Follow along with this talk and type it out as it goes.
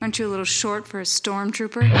Aren't you a little short for a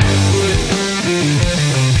stormtrooper?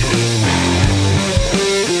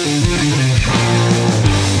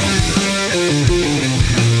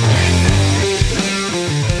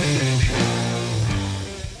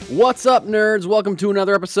 What's up, nerds? Welcome to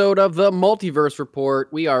another episode of the Multiverse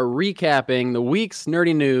Report. We are recapping the week's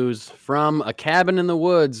nerdy news from a cabin in the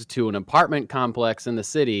woods to an apartment complex in the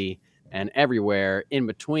city and everywhere in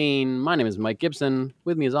between. My name is Mike Gibson.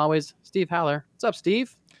 With me, as always, Steve Haller. What's up,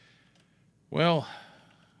 Steve? Well,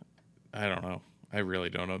 I don't know. I really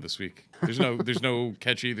don't know this week. There's no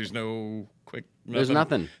catchy. There's no quick. Nothing. There's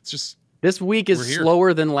nothing. It's just this week is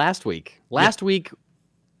slower than last week. Last week's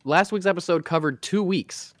episode covered 2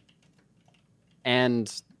 weeks.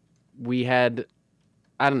 And we had,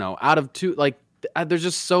 I don't know, out of two, like, there's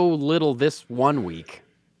just so little this 1 week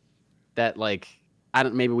that, like,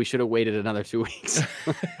 maybe we should have waited another 2 weeks.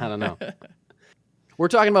 I don't know. We're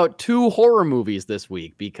talking about 2 horror movies this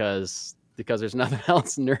week because there's nothing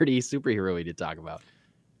else nerdy superhero-y to talk about.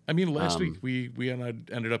 I mean, last week we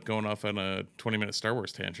ended up going off on a 20-minute Star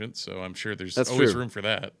Wars tangent, so I'm sure there's always room for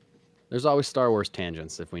that. There's always Star Wars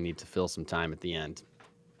tangents if we need to fill some time at the end.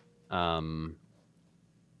 Cabin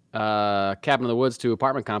in the Woods to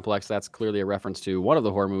Apartment Complex, that's clearly a reference to one of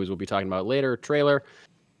the horror movies we'll be talking about later, trailer.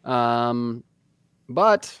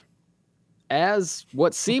 But as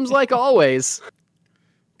what seems like always,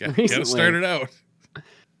 gotta start it out.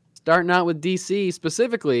 Starting out with DC,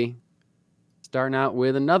 specifically, starting out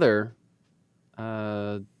with another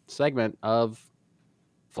segment of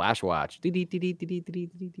Flash Watch. This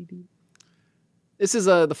is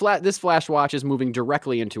this Flash Watch is moving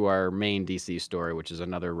directly into our main DC story, which is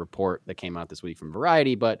another report that came out this week from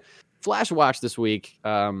Variety. But Flash Watch this week,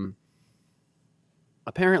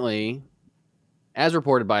 apparently, as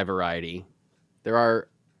reported by Variety, there are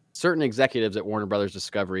certain executives at Warner Brothers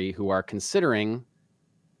Discovery who are considering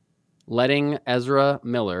letting Ezra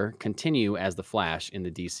Miller continue as the Flash in the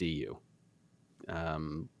DCU,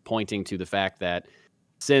 pointing to the fact that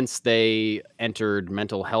since they entered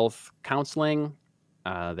mental health counseling,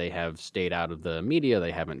 they have stayed out of the media.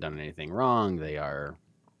 They haven't done anything wrong. They are,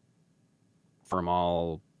 from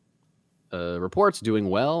all reports, doing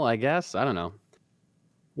well, I guess. I don't know.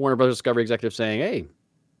 Warner Brothers Discovery executive saying, hey,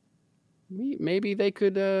 maybe they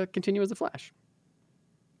could continue as the Flash.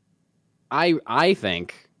 I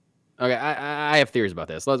think... Okay, I have theories about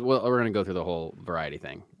this. We're going to go through the whole Variety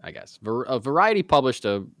thing, I guess. Variety published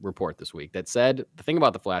a report this week that said, the thing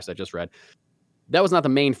about the Flash that I just read, that was not the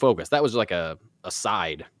main focus. That was like a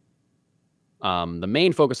side. The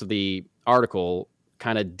main focus of the article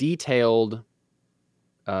kind of detailed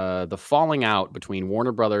the falling out between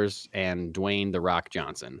Warner Brothers and Dwayne "The Rock"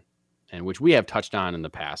 Johnson, and which we have touched on in the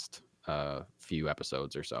past few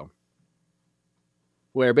episodes or so.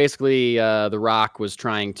 Where basically The Rock was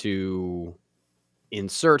trying to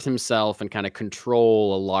insert himself and kind of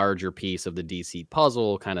control a larger piece of the DC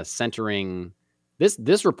puzzle, kind of centering...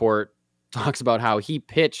 This report talks about how he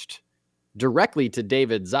pitched directly to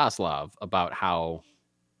David Zaslav about how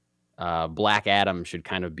Black Adam should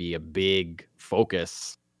kind of be a big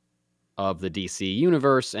focus of the DC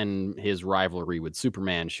universe, and his rivalry with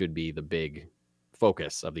Superman should be the big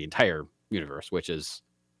focus of the entire universe, which is...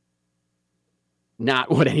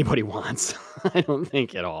 not what anybody wants, I don't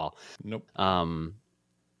think at all. Nope.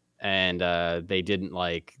 And they didn't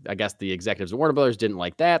like. I guess the executives of Warner Brothers didn't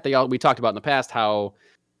like that. We talked about in the past how,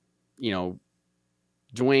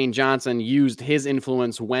 Dwayne Johnson used his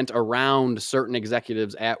influence, went around certain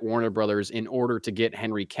executives at Warner Brothers in order to get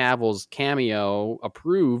Henry Cavill's cameo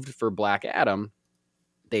approved for Black Adam.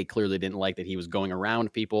 They clearly didn't like that he was going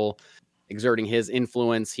around people, exerting his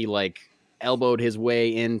influence. He elbowed his way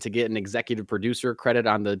in to get an executive producer credit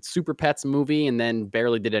on the Super Pets movie and then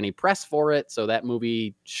barely did any press for it. So that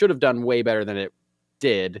movie should have done way better than it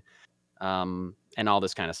did, and all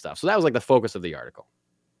this kind of stuff. So that was like the focus of the article.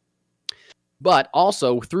 But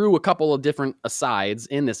also through a couple of different asides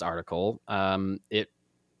in this article, it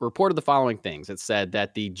reported the following things. It said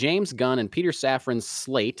that the James Gunn and Peter Safran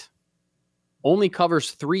slate only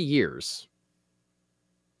covers 3 years,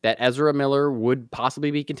 that Ezra Miller would possibly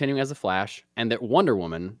be continuing as the Flash, and that Wonder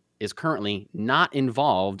Woman is currently not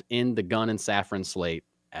involved in the Gunn and Safran slate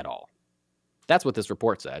at all. That's what this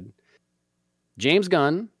report said. James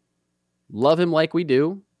Gunn, love him like we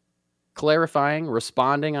do, clarifying,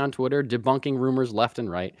 responding on Twitter, debunking rumors left and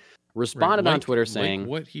right, responded on Twitter saying...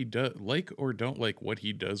 what he does, or don't like what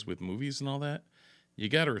he does with movies and all that, you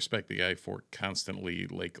got to respect the guy for constantly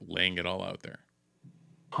laying it all out there.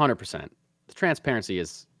 100%. The transparency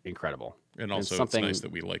is incredible. And also it's nice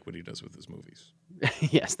that we like what he does with his movies.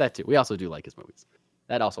 Yes, that too. We also do like his movies.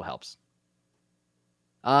 That also helps.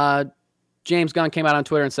 James Gunn came out on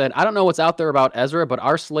Twitter and said, I don't know what's out there about Ezra, but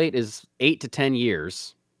our slate is 8 to 10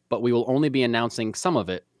 years, but we will only be announcing some of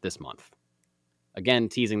it this month. Again,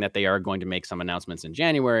 teasing that they are going to make some announcements in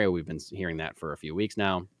January. We've been hearing that for a few weeks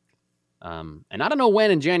now. And I don't know when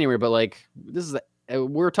in January, but like this is the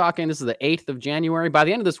 8th of January. By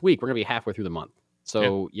the end of this week, we're going to be halfway through the month.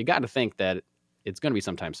 So you got to think that it's going to be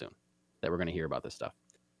sometime soon that we're going to hear about this stuff.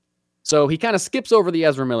 So he kind of skips over the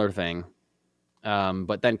Ezra Miller thing.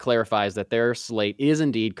 But then clarifies that their slate is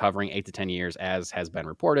indeed covering 8 to 10 years, as has been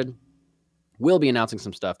reported. We'll be announcing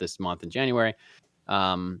some stuff this month in January.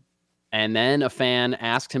 And then a fan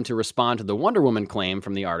asked him to respond to the Wonder Woman claim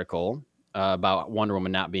from the article about Wonder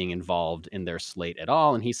Woman not being involved in their slate at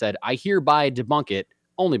all. And he said, I hereby debunk it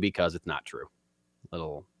only because it's not true.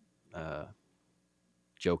 Little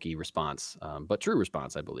jokey response, but true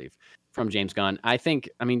response, I believe, from James Gunn.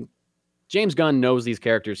 James Gunn knows these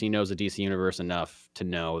characters. He knows the DC universe enough to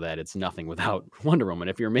know that it's nothing without Wonder Woman.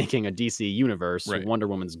 If you're making a DC universe, right, Wonder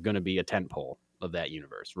Woman's going to be a tentpole of that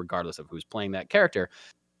universe, regardless of who's playing that character.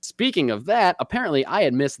 Speaking of that, apparently I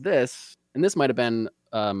had missed this, and this might have been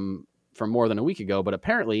from more than a week ago, but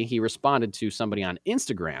apparently he responded to somebody on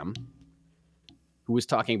Instagram who was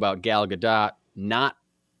talking about Gal Gadot not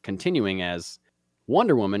continuing as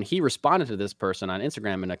Wonder Woman. He responded to this person on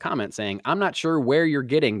Instagram in a comment saying, I'm not sure where you're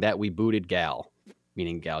getting that we booted Gal,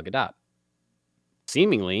 meaning Gal Gadot.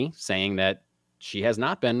 Seemingly saying that she has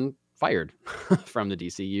not been fired from the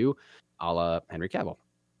DCU, a la Henry Cavill.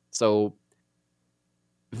 So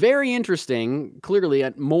very interesting, clearly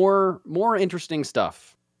more interesting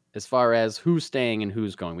stuff as far as who's staying and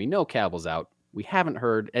who's going. We know Cavill's out. We haven't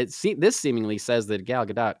heard, this seemingly says that Gal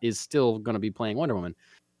Gadot is still going to be playing Wonder Woman.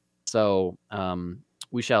 So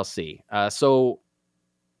we shall see. So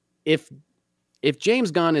if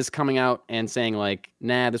James Gunn is coming out and saying like,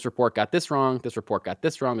 nah, this report got this wrong, this report got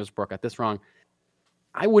this wrong, this report got this wrong,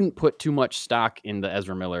 I wouldn't put too much stock in the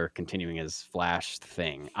Ezra Miller continuing his Flash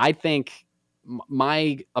thing. I think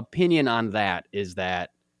my opinion on that is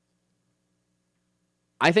that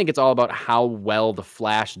I think it's all about how well the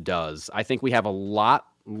Flash does. I think we have a lot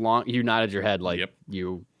long. You nodded your head like yep.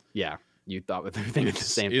 You thought we were thinking the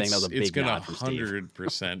same thing. That was a big nod from Steve. It's going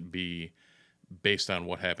to 100% be based on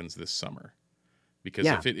what happens this summer. Because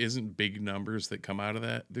if it isn't big numbers that come out of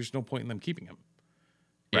that, there's no point in them keeping him.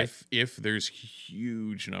 Right. If there's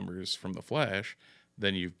huge numbers from the Flash,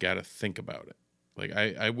 then you've got to think about it. Like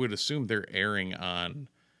I would assume they're erring on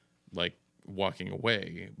like walking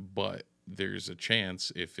away, but there's a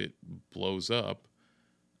chance if it blows up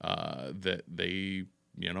that they,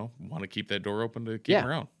 want to keep that door open to keep him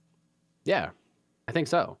around. Yeah, I think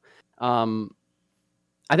so. I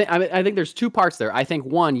think there's two parts there. I think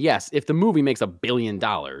one, yes, if the movie makes $1 billion,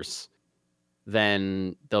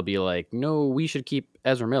 then they'll be like, no, we should keep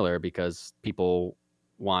Ezra Miller because people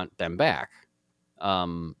want them back.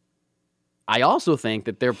 I also think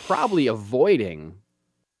that they're probably avoiding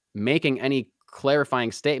making any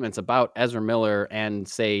clarifying statements about Ezra Miller and,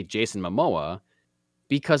 say, Jason Momoa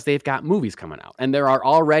because they've got movies coming out. And there are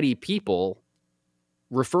already people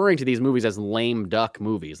referring to these movies as lame duck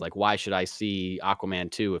movies. Like, why should I see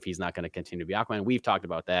Aquaman 2 if he's not going to continue to be Aquaman? We've talked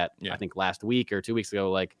about that, I think, last week or 2 weeks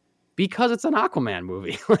ago. Like, because it's an Aquaman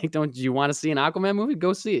movie. Like, don't you want to see an Aquaman movie?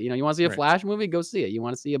 Go see it. You want to see a Flash movie? Go see it. You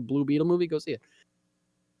want to see a Blue Beetle movie? Go see it.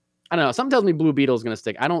 I don't know. Something tells me Blue Beetle is going to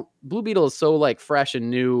stick. Blue Beetle is so like fresh and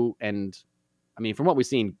new. And I mean, from what we've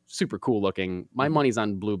seen, super cool looking. My money's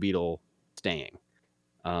on Blue Beetle staying.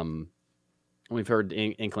 We've heard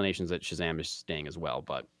inclinations that Shazam is staying as well,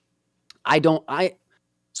 but I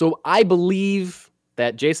believe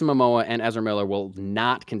that Jason Momoa and Ezra Miller will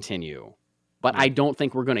not continue, but I don't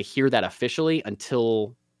think we're going to hear that officially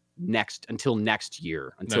until next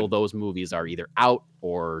year, until those movies are either out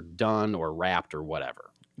or done or wrapped or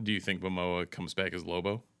whatever. Do you think Momoa comes back as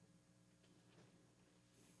Lobo?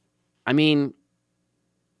 I mean,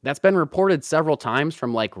 that's been reported several times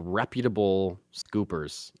from like reputable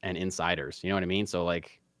scoopers and insiders. You know what I mean? So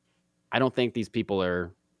like, I don't think these people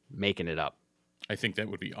are making it up. I think that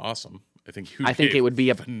would be awesome. I think it would be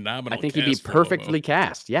a phenomenal. I think he'd be perfectly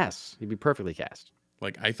cast. Yes, he'd be perfectly cast.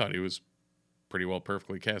 Like I thought he was pretty well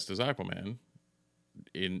perfectly cast as Aquaman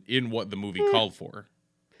in what the movie called for.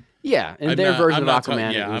 Yeah, in their version of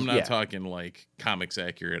Aquaman. I'm not talking like comics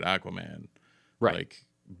accurate Aquaman. Right. Like,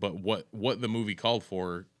 but what the movie called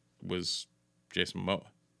for was Jason Momoa.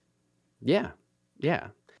 Yeah. Yeah.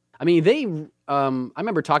 I mean, I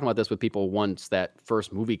remember talking about this with people once that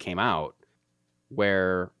first movie came out,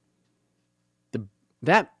 where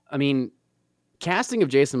casting of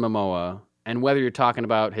Jason Momoa, and whether you're talking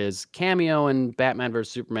about his cameo in Batman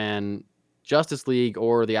vs Superman, Justice League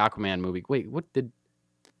or the Aquaman movie. Wait,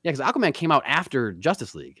 because Aquaman came out after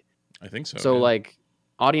Justice League. I think so. So yeah. like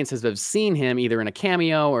audiences have seen him either in a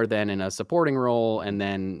cameo or then in a supporting role and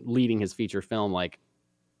then leading his feature film. Like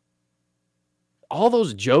all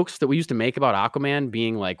those jokes that we used to make about Aquaman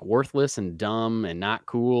being like worthless and dumb and not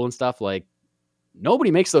cool and stuff, like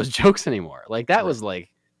nobody makes those jokes anymore. Like that was like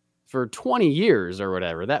for 20 years or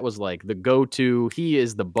whatever, that was like the go-to. He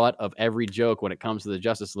is the butt of every joke when it comes to the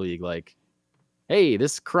Justice League. Like, hey,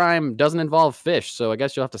 this crime doesn't involve fish, so I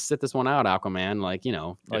guess you'll have to sit this one out, Aquaman. Like, you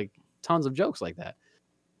know, like tons of jokes like that.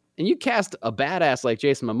 And you cast a badass like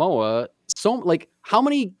Jason Momoa. So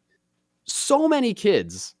many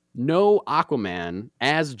kids know Aquaman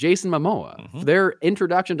as Jason Momoa. Mm-hmm. Their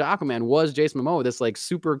introduction to Aquaman was Jason Momoa, this like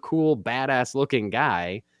super cool, badass looking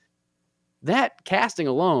guy. That casting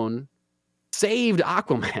alone saved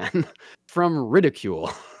Aquaman from ridicule.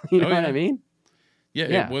 You know what I mean?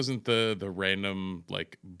 Yeah, it wasn't the random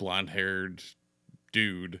like blonde-haired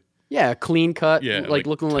dude. Yeah, clean cut, like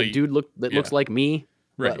looking tight, like dude looks like me.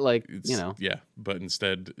 Right. But like, you know. Yeah, but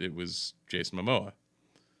instead it was Jason Momoa.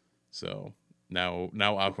 So now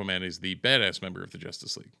Aquaman is the badass member of the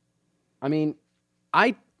Justice League. I mean,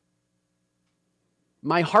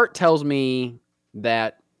 my heart tells me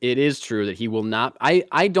that it is true that he will not.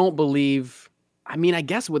 I don't believe. I mean, I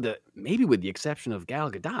guess with the exception of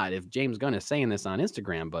Gal Gadot, if James Gunn is saying this on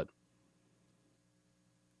Instagram, but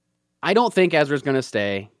I don't think Ezra's going to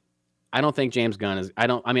stay. I don't think James Gunn is. I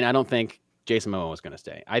don't think Jason Momoa is going to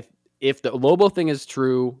stay. If the Lobo thing is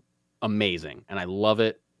true, amazing, and I love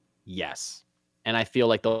it. Yes, and I feel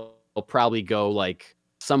like they'll probably go like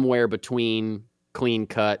somewhere between clean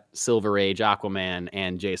cut Silver Age Aquaman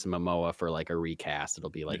and Jason Momoa for like a recast. It'll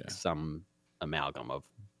be like some amalgam of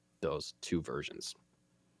those two versions.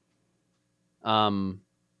 So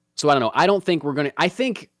I don't know. I don't think we're gonna. I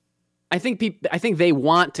think they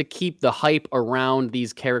want to keep the hype around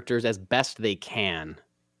these characters as best they can,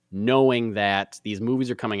 knowing that these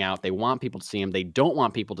movies are coming out. They want people to see them. They don't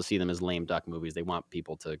want people to see them as lame duck movies. They want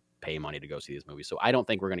people to pay money to go see these movies. So I don't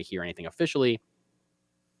think we're going to hear anything officially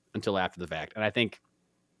until after the fact. And I think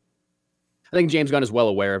James Gunn is well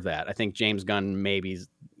aware of that. I think James Gunn maybe,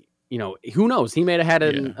 you know, who knows? He may have had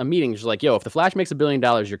a meeting just like, yo, if The Flash makes $1 billion,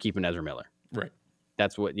 you're keeping Ezra Miller. Right.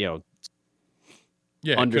 That's what, you know.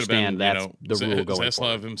 Yeah, understand that's the rule going Zaslav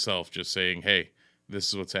forward. himself just saying, hey, this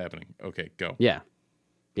is what's happening. Okay, go. Yeah.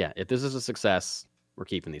 If this is a success, we're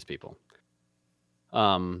keeping these people.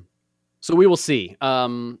 So we will see.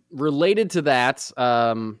 Related to that,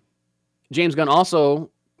 James Gunn also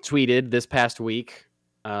tweeted this past week,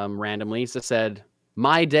 randomly, said,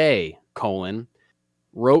 "My day,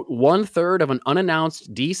 wrote 1/3 of an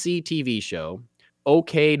unannounced DC TV show,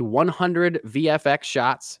 okayed 100 VFX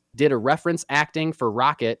shots, did a reference acting for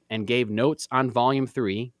Rocket, and gave notes on Volume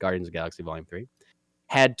 3, Guardians of the Galaxy Volume 3,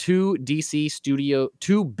 had two big DC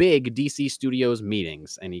Studios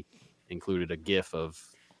meetings," and he included a GIF of,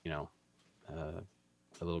 you know, a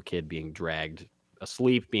little kid being dragged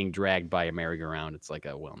by a merry-go-round. It's like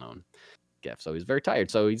a well-known GIF. So he's very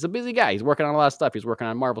tired. So he's a busy guy. He's working on a lot of stuff. He's working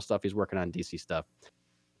on Marvel stuff. He's working on DC stuff.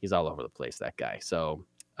 He's all over the place, that guy. So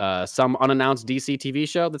some unannounced DC TV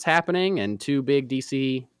show that's happening and two big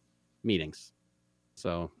DC meetings.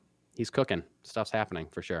 So he's cooking. Stuff's happening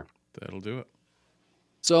for sure. That'll do it.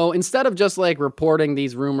 So instead of just like reporting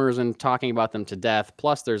these rumors and talking about them to death,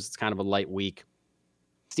 plus there's kind of a light week,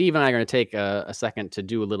 Steve and I are going to take a second to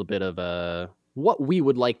do a little bit of what we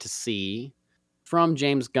would like to see from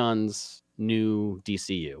James Gunn's new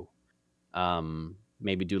DCU.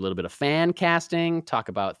 Maybe do a little bit of fan casting, talk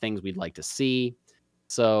about things we'd like to see.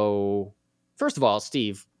 So first of all,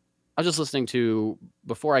 Steve, I was just listening to,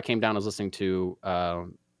 before I came down, I was listening to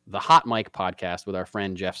the Hot Mic podcast with our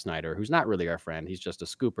friend Jeff Snyder, who's not really our friend. He's just a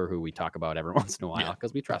scooper who we talk about every once in a while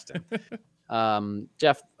because we trust him.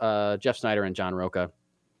 Jeff Snyder and John Roca.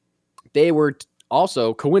 They were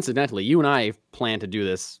also, coincidentally, you and I planned to do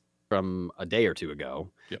this from a day or two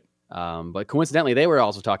ago. Yep. But coincidentally, they were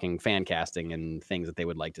also talking fan casting and things that they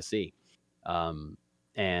would like to see. I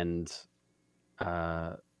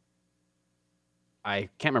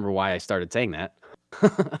can't remember why I started saying that.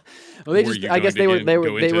 Well, I guess they were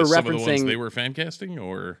referencing they were fan casting,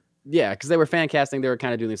 or because they were fan casting. They were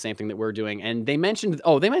kind of doing the same thing that we're doing, and they mentioned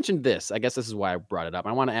this. I guess this is why I brought it up.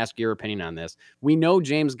 I want to ask your opinion on this. We know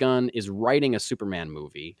James Gunn is writing a Superman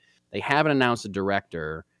movie. They haven't announced a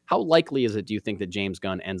director. How likely is it, do you think, that James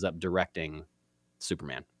Gunn ends up directing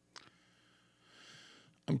Superman?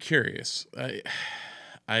 I'm curious.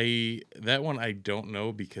 That one I don't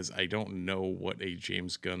know, because I don't know what a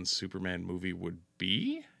James Gunn Superman movie would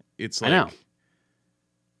be. It's like,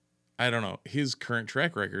 I don't know. His current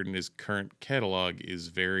track record and his current catalog is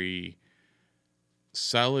very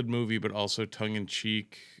solid movie, but also tongue in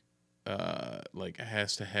cheek. Like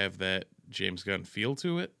has to have that James Gunn feel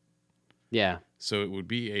to it. Yeah. So it would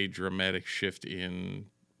be a dramatic shift in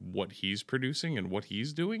what he's producing and what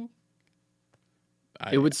he's doing.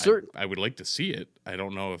 I would like to see it. I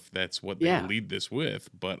don't know if that's what they lead this with,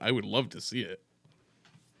 but I would love to see it.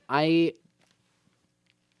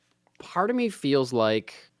 Part of me feels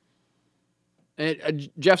like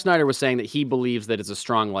Jeff Snyder was saying that he believes that it's a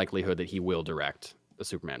strong likelihood that he will direct the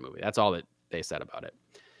Superman movie. That's all that they said about it.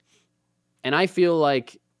 And I feel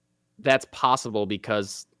like that's possible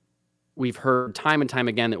because we've heard time and time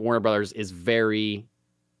again that Warner Brothers is very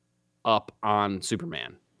up on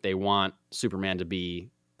Superman. They want Superman to be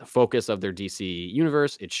the focus of their DC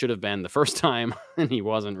universe. It should have been the first time, and he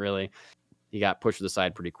wasn't really. He got pushed to the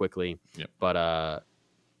side pretty quickly. Yep. But,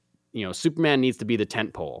 Superman needs to be the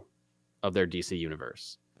tentpole of their DC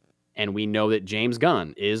universe. And we know that James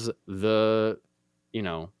Gunn is the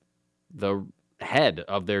head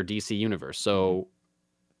of their DC universe. So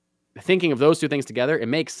thinking of those two things together, it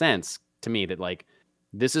makes sense to me that, like,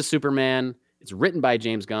 this is Superman. It's written by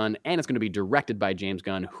James Gunn, and it's going to be directed by James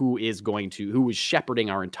Gunn, who is shepherding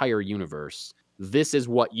our entire universe. This is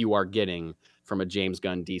what you are getting from a James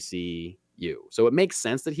Gunn DCU. So it makes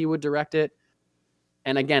sense that he would direct it.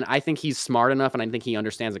 And again, I think he's smart enough, and I think he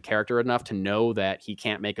understands the character enough to know that he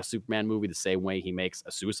can't make a Superman movie the same way he makes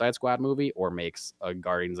a Suicide Squad movie or makes a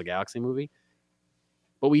Guardians of the Galaxy movie.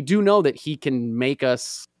 But we do know that he can make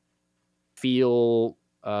us feel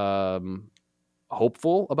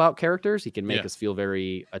hopeful about characters. He can make us feel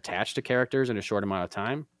very attached to characters in a short amount of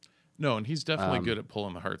time. No, and he's definitely good at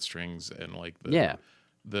pulling the heartstrings and like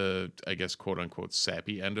the I guess quote unquote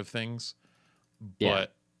sappy end of things.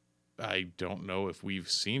 But I don't know if we've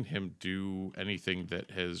seen him do anything that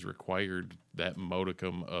has required that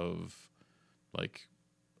modicum of like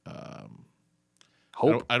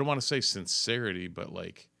hope. I don't want to say sincerity, but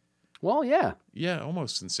like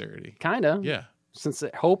almost sincerity. Kind of. Yeah.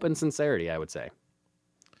 Hope and sincerity, I would say.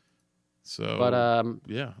 So, but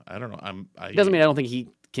I don't know. It doesn't mean I don't think he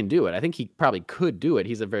can do it. I think he probably could do it.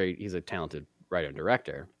 He's a talented writer and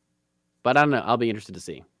director. But I don't know. I'll be interested to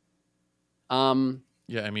see.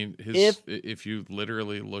 Yeah, I mean, if you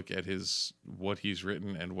literally look at what he's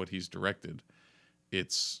written and what he's directed,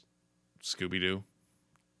 it's Scooby-Doo.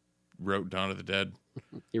 Wrote Dawn of the Dead.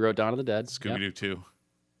 He wrote Dawn of the Dead. Scooby-Doo 2.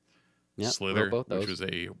 Yep, Slither, which was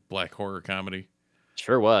a black horror comedy.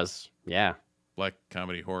 Sure was. Yeah. Black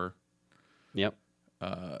comedy horror. Yep.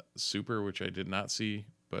 Super, which I did not see,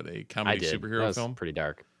 but a comedy superhero film. Pretty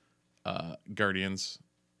dark. Guardians,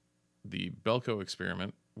 the Belko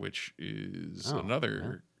Experiment, which is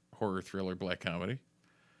another horror thriller black comedy.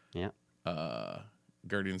 Yeah.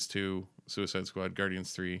 Guardians 2, Suicide Squad,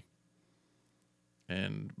 Guardians 3,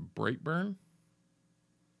 and Brightburn.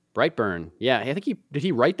 Yeah, I think did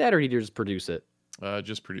he write that or did he just produce it?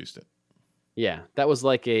 Just produced it. Yeah, that was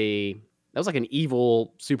like an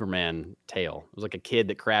evil Superman tale. It was like a kid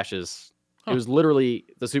that crashes. It was literally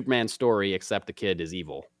the Superman story, except the kid is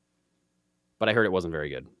evil. But I heard it wasn't very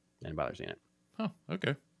good. I didn't bother seeing it. Oh,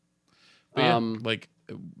 okay. But like,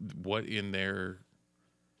 what in there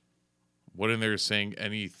is saying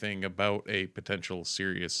anything about a potential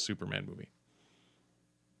serious Superman movie?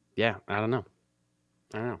 Yeah, I don't know.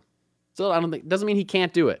 So doesn't mean he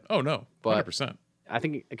can't do it. Oh no, 100%. I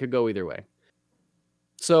think it could go either way.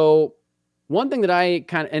 So one thing that I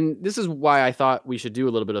and this is why I thought we should do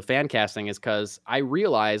a little bit of fan casting is because I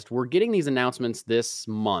realized we're getting these announcements this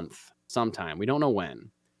month sometime. We don't know when.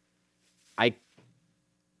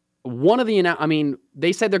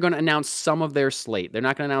 They said they're going to announce some of their slate. They're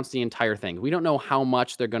not going to announce the entire thing. We don't know how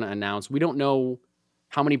much they're going to announce. We don't know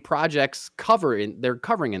how many projects they're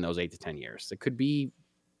covering in those 8 to 10 years. It could be,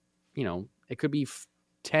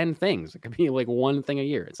 10 things. It could be like one thing a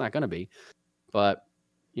year. It's not going to be, but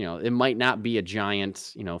it might not be a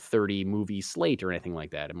giant, 30 movie slate or anything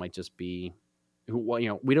like that. It might just be, we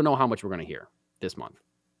don't know how much we're going to hear this month.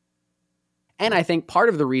 And I think part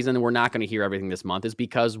of the reason we're not going to hear everything this month is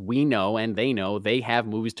because we know and they know they have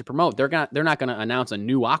movies to promote. They're not going to announce a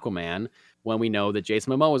new Aquaman when we know that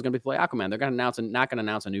Jason Momoa is going to play Aquaman. They're not going to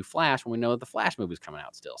announce a new Flash when we know that the Flash movie is coming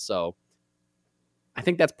out still. So I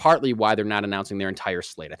think that's partly why they're not announcing their entire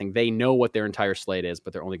slate. I think they know what their entire slate is,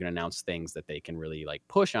 but they're only going to announce things that they can really like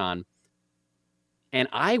push on. And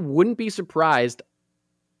I wouldn't be surprised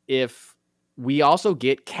if we also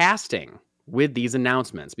get casting with these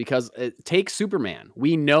announcements, because take Superman.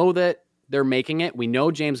 We know that they're making it. We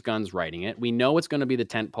know James Gunn's writing it. We know it's going to be the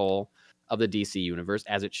tentpole of the DC universe,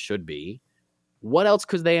 as it should be. what else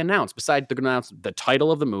could they announce besides they're going to announce the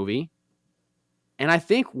title of the movie? And I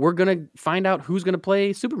think we're going to find out who's going to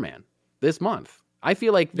play Superman this month. I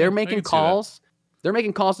feel like they're making calls. They're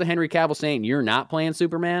making calls to Henry Cavill saying, you're not playing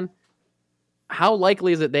Superman. How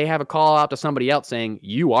likely is it they have a call out to somebody else saying,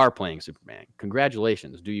 you are playing Superman?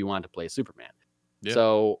 Congratulations. Do you want to play Superman? Yeah.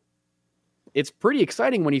 So it's pretty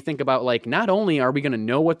exciting when you think about, like, not only are we going to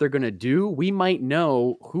know what they're going to do, we might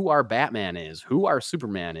know who our Batman is, who our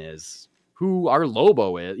Superman is, who our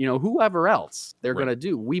Lobo is, whoever else they're going to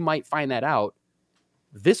do. We might find that out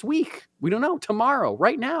this week. We don't know. Tomorrow,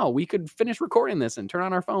 right now, we could finish recording this and turn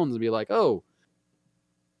on our phones and be like, oh,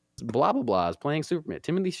 blah, blah, blah is playing Superman.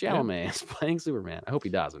 Timothy Chalamet is playing Superman. I hope he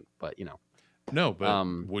doesn't, but, No, but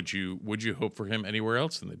would you hope for him anywhere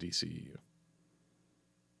else in the DCEU?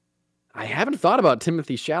 I haven't thought about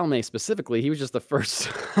Timothy Chalamet specifically. He was just the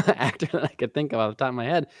first actor that I could think of off the top of my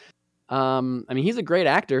head. I mean, he's a great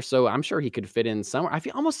actor, so I'm sure he could fit in somewhere. I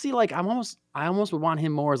almost would want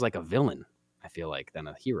him more as like a villain, I feel like, than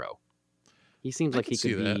a hero. He seems like he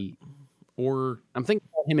could be. Or I'm thinking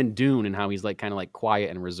about him in Dune and how he's like kind of like quiet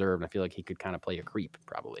and reserved. I feel like he could kind of play a creep,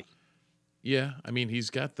 probably. Yeah, I mean, he's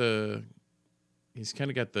kind of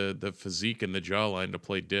got the physique and the jawline to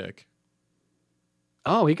play Dick.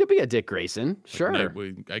 Oh, he could be a Dick Grayson. Sure.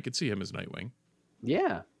 I could see him as Nightwing.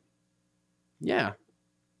 Yeah. Yeah.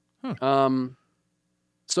 Huh.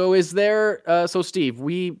 So is there, so Steve,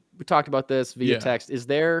 we talked about this via text. Is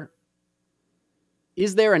there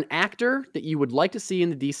an actor that you would like to see in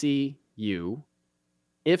the DCU?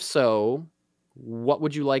 If so, what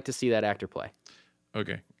would you like to see that actor play?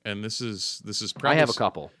 Okay. And this is probably, I have a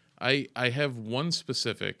couple. I have one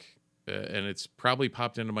specific, and it's probably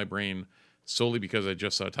popped into my brain solely because I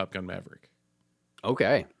just saw Top Gun Maverick.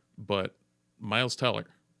 Okay. But Miles Teller.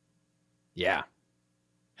 Yeah.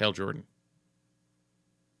 Hal Jordan.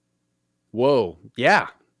 Whoa. Yeah.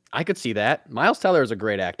 I could see that. Miles Teller is a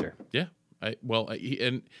great actor. Yeah.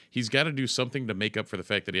 He's got to do something to make up for the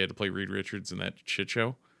fact that he had to play Reed Richards in that shit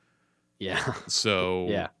show. Yeah. So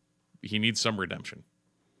yeah, he needs some redemption.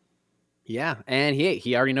 Yeah, and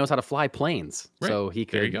he already knows how to fly planes, right. So he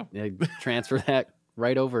could transfer that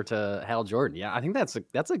right over to Hal Jordan. Yeah, I think that's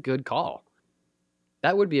a good call.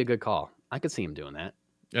 That would be a good call. I could see him doing that.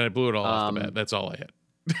 And I blew it all off the bat. That's all I had.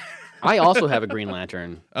 I also have a Green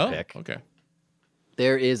Lantern pick. Okay.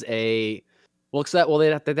 There is they'd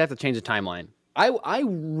have to change the timeline.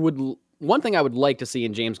 One thing I would like to see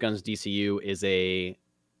in James Gunn's DCU is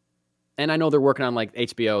and I know they're working on, like,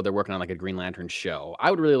 HBO, they're working on, like, a Green Lantern show.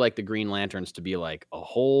 I would really like the Green Lanterns to be, like, a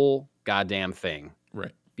whole goddamn thing.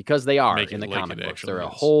 Right. Because they are in the comic books. They're a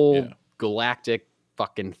whole galactic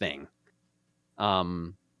fucking thing.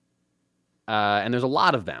 And there's a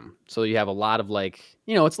lot of them. So you have a lot of, like,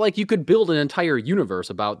 it's like you could build an entire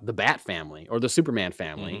universe about the Bat family or the Superman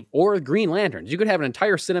family or Green Lanterns. You could have an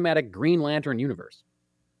entire cinematic Green Lantern universe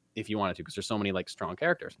if you wanted to, because there's so many, like, strong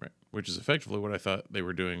characters. Right. Which is effectively what I thought they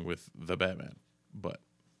were doing with the Batman. But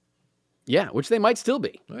yeah, which they might still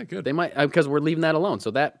be. Good. They might, because we're leaving that alone.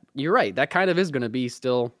 So that, you're right, that kind of is going to be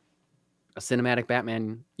still a cinematic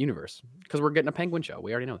Batman universe, because we're getting a Penguin show.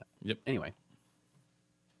 We already know that. Yep. Anyway.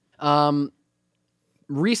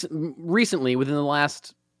 Recently, within the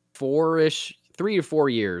last 3 to 4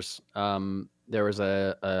 years, there was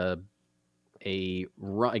a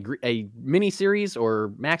mini series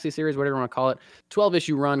or maxi series, whatever you want to call it,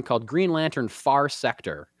 12-issue run called Green Lantern Far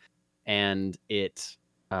Sector, and it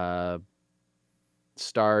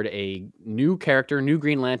starred a new character, new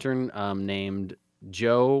Green Lantern, named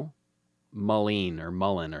Jo Mullein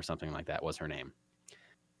or something like that was her name,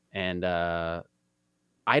 and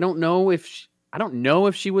I don't know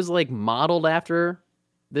if she was, like, modeled after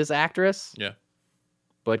this actress. Yeah.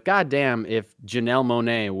 But goddamn, if Janelle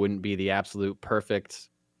Monáe wouldn't be the absolute perfect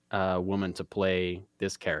woman to play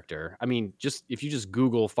this character. I mean, if you just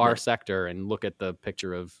Google Far Sector and look at the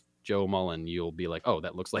picture of Jo Mullein, you'll be like, oh,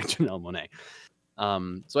 that looks like Janelle Monáe.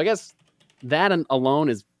 So I guess that alone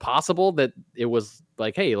is possible, that it was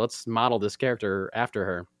like, hey, let's model this character after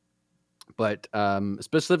her. But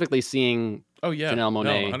specifically seeing Janelle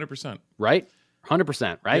Monáe, 100%, right?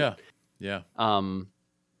 100%, right? Yeah. I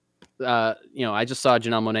just saw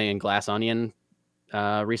Janelle Monáe in Glass Onion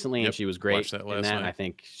recently, and she was great Watched that last night. I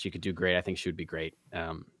think she could do great. I think she would be great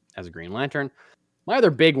as a Green Lantern. My other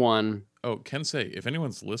big one. Oh, Ken say, if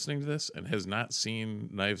anyone's listening to this and has not seen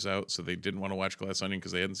Knives Out, so they didn't want to watch Glass Onion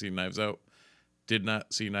because they hadn't seen Knives Out, did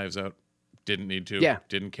not see Knives Out, didn't need to,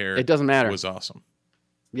 didn't care. It doesn't matter. It was awesome.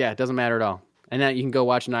 Yeah, it doesn't matter at all. And then you can go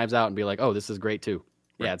watch Knives Out and be like, oh, this is great too.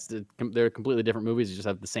 Right. Yeah, they're completely different movies. You just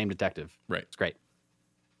have the same detective. Right. It's great.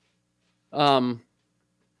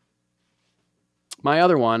 My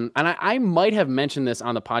other one, and I might have mentioned this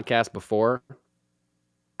on the podcast before.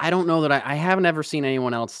 I don't know that I haven't ever seen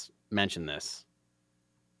anyone else mention this.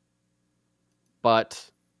 But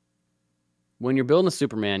when you're building a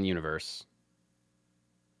Superman universe,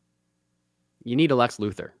 you need a Lex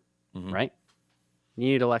Luthor, right? You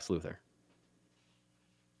need a Lex Luthor.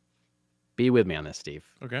 Be with me on this, Steve.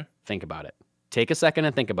 Okay. Think about it. Take a second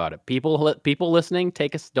and think about it. People listening,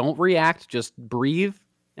 don't react. Just breathe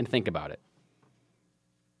and think about it.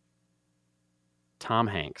 Tom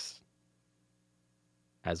Hanks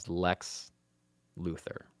as Lex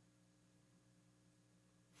Luthor.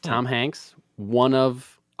 Tom Hanks, one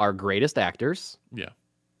of our greatest actors. Yeah.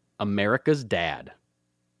 America's dad.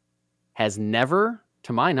 Has never,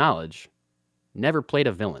 to my knowledge, never played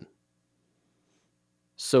a villain.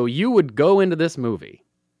 So you would go into this movie,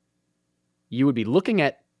 you would be looking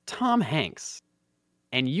at Tom Hanks,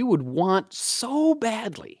 and you would want so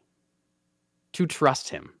badly to trust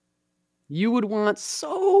him. You would want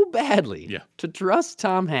so badly to trust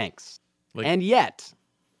Tom Hanks. And yet,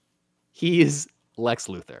 he is Lex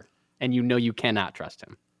Luthor, and you know you cannot trust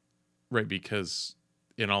him. Right, because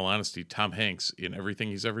in all honesty, Tom Hanks, in everything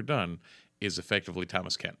he's ever done, is effectively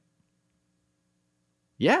Thomas Kent.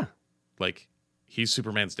 Yeah. Like, he's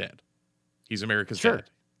Superman's dad. He's America's dad.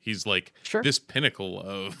 He's like this pinnacle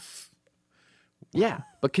of... Yeah,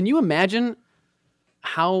 but can you imagine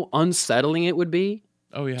how unsettling it would be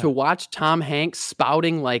to watch Tom Hanks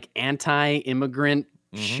spouting like anti-immigrant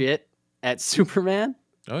shit at Superman?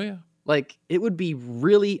 Oh, yeah. Like, it would be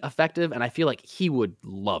really effective, and I feel like he would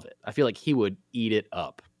love it. I feel like he would eat it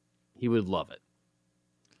up. He would love it.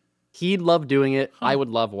 He'd love doing it. I would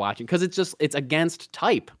love watching, because it's against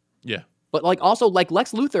type. Yeah. But like also like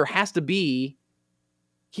Lex Luthor has to be,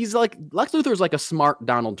 Lex Luthor is like a smart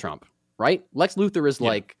Donald Trump, right? Lex Luthor is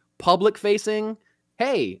like public facing.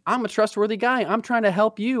 Hey, I'm a trustworthy guy. I'm trying to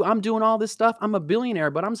help you. I'm doing all this stuff. I'm a billionaire,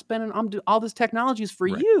 but all this technology is for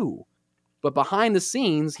you. But behind the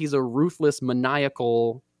scenes, he's a ruthless,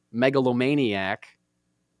 maniacal, megalomaniac,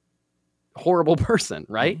 horrible person,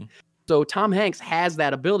 right? So Tom Hanks has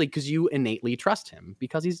that ability because you innately trust him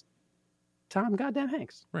because he's Tom goddamn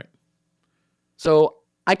Hanks. Right. So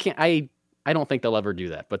I don't think they'll ever do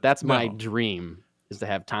that, but that's my dream, is to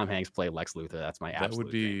have Tom Hanks play Lex Luthor. That's my absolute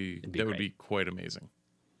dream. That would be quite amazing.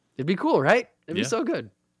 It'd be cool, right? It'd be so good.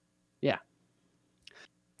 Yeah.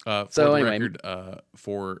 For the record,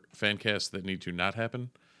 for fan casts that need to not happen,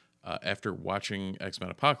 after watching X-Men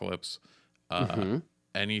Apocalypse,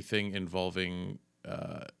 anything involving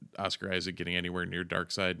Oscar Isaac getting anywhere near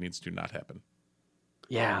Darkseid needs to not happen.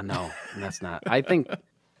 Yeah, no, that's not. I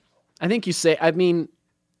think you say, I mean,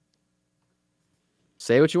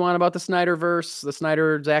 say what you want about the Snyderverse,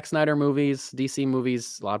 the Zack Snyder movies, DC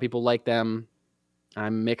movies. A lot of people like them.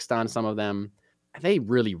 I'm mixed on some of them. They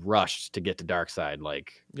really rushed to get to Darkseid,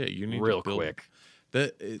 like, you need real to build quick.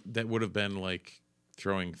 That would have been like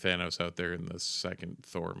throwing Thanos out there in the second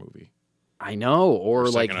Thor movie. I know, or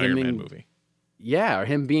like Iron Man movie. Yeah, or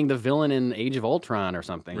him being the villain in Age of Ultron or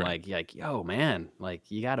something. Right. Like, yo, man, like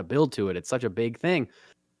you got to build to it. It's such a big thing.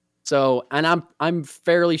 So, and I'm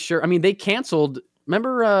fairly sure. I mean, they canceled.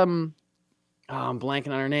 Remember, I'm blanking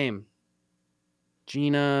on her name.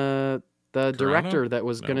 Gina, the director that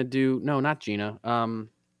was gonna do. No, not Gina. Who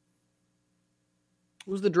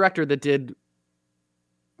was the director that did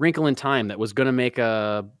Wrinkle in Time? That was gonna make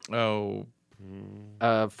a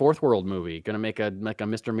Fourth World movie. Gonna make a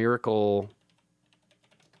Mr. Miracle.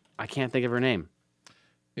 I can't think of her name.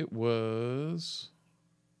 It was.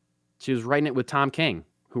 She was writing it with Tom King,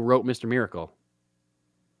 who wrote Mr. Miracle.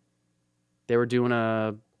 They were doing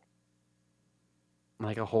a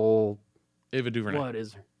whole Ava DuVernay. What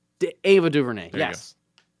is her? Ava DuVernay. Yes.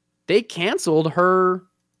 They canceled her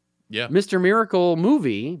Mr. Miracle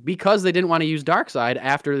movie because they didn't want to use Darkseid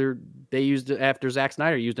after Zack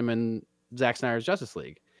Snyder used him in Zack Snyder's Justice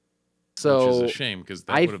League. So, which is a shame, because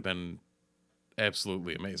that would have been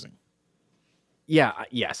absolutely amazing. Yeah,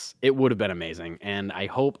 yes, it would have been amazing. And I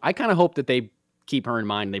kind of hope that they keep her in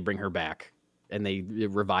mind and they bring her back and they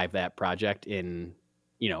revive that project in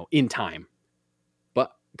time.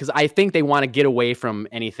 But because I think they want to get away from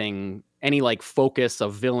any like focus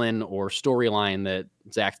of villain or storyline that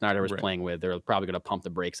Zack Snyder was playing with. They're probably going to pump the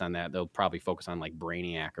brakes on that. They'll probably focus on like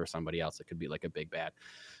Brainiac or somebody else that could be like a big bad.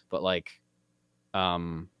 But like,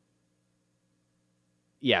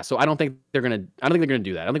 yeah, so I don't think they're gonna do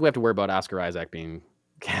that. I don't think we have to worry about Oscar Isaac being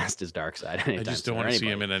cast as Darkseid. I just don't want to see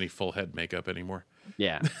him in any full head makeup anymore.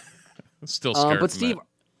 Yeah, still scared. But Steve,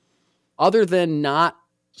 other than not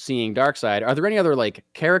seeing Darkseid, are there any other like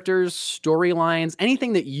characters, storylines,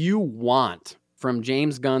 anything that you want from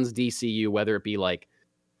James Gunn's DCU, whether it be like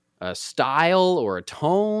a style or a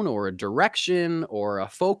tone or a direction or a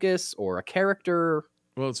focus or a character.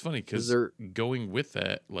 Well, it's funny because going with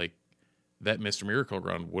that, like that Mr. Miracle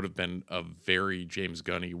run would have been a very James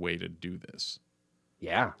Gunny way to do this.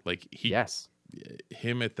 Yeah. Like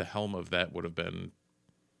him at the helm of that would have been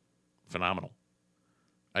phenomenal.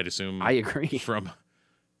 I'd assume. I agree.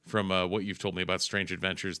 From what you've told me about Strange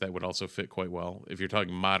Adventures, that would also fit quite well. If you're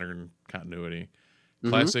talking modern continuity.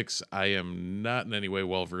 Classics, I am not in any way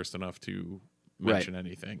well-versed enough to mention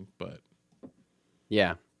anything, but...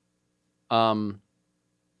 Yeah. I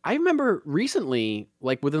remember recently,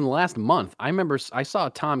 like within the last month, I saw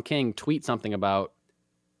Tom King tweet something about,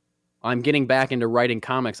 I'm getting back into writing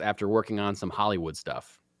comics after working on some Hollywood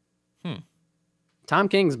stuff. Tom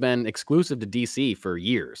King's been exclusive to DC for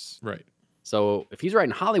years. Right. So if he's writing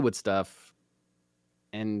Hollywood stuff,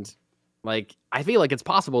 and like, I feel like it's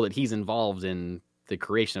possible that he's involved in the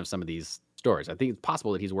creation of some of these stories. I think it's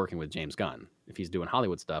possible that he's working with James Gunn if he's doing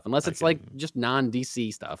Hollywood stuff, unless it's like just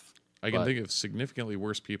non-DC stuff. I can think of significantly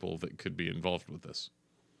worse people that could be involved with this.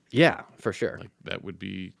 Yeah, for sure. Like that would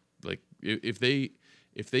be like if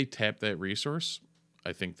they tap that resource,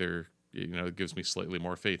 I think it gives me slightly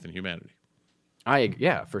more faith in humanity.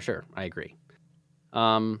 Yeah, for sure. I agree.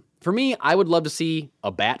 For me, I would love to see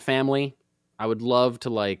a Bat family. I would love to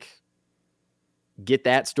like get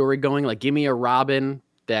that story going. Like, give me a Robin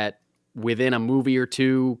that within a movie or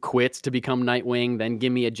two quits to become Nightwing. Then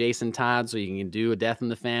give me a Jason Todd so you can do a Death in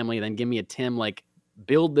the Family. Then give me a Tim. Like,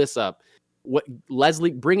 build this up.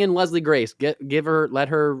 Bring in Leslie Grace. Let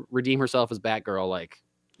her redeem herself as Batgirl. Like,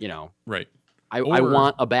 right. I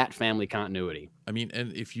want a Bat family continuity. I mean,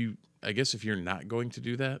 and if you're not going to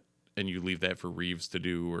do that and you leave that for Reeves to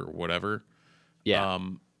do or whatever. Yeah.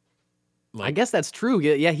 I guess that's true.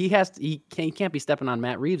 Yeah, he can't be stepping on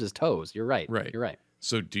Matt Reeves' toes. You're right. Right. You're right.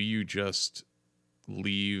 So do you just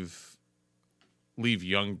leave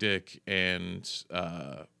young Dick and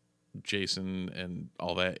Jason and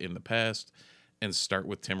all that in the past and start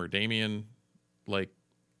with Tim or Damian, like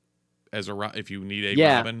as if you need a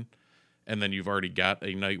Robin, and then you've already got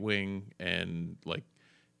a Nightwing and like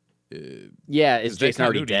is Jason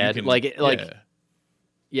already dead?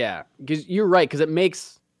 Yeah, because you're right. Because it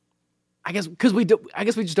makes, I guess we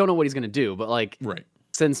just don't know what he's gonna do. But like, right,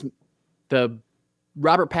 since the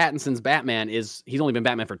Robert Pattinson's Batman he's only been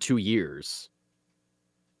Batman for 2 years.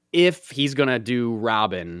 If he's gonna do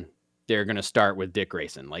Robin, they're gonna start with Dick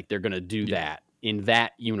Grayson. Like they're gonna do that in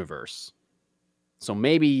that universe. So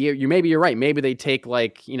maybe you're right. Maybe they take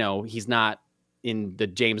he's not in the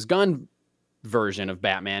James Gunn version of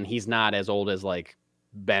Batman. He's not as old as like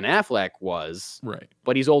Ben Affleck was, right?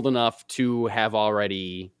 But he's old enough to have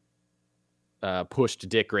already pushed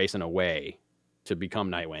Dick Grayson away to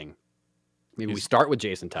become Nightwing. Maybe we start with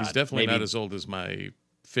Jason Todd. He's definitely not as old as my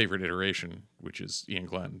favorite iteration, which is Ian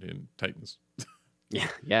Glenn in Titans.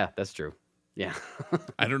 Yeah, that's true. Yeah.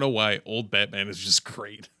 I don't know why old Batman is just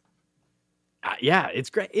great. Yeah,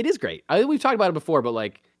 it's great. It is great. We've talked about it before, but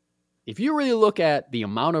like, if you really look at the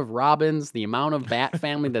amount of Robins, the amount of Bat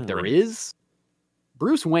family that there is,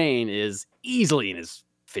 Bruce Wayne is easily in his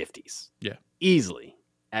 50s. Yeah. Easily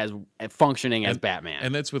as functioning as Batman.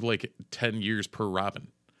 And that's with like 10 years per Robin.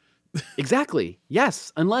 Exactly.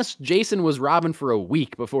 Yes. Unless Jason was Robin for a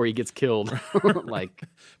week before he gets killed. Like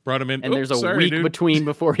brought him in. And there's a week between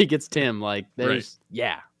before he gets Tim. Like there's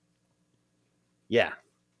Yeah.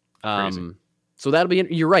 So that'll be,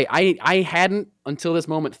 you're right. I hadn't until this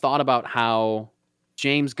moment thought about how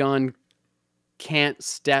James Gunn can't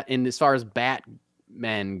step in as far as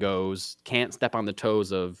Batman goes, can't step on the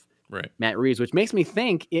toes of Matt Reeves, which makes me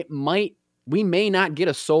think we may not get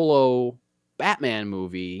a solo Batman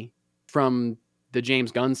movie from the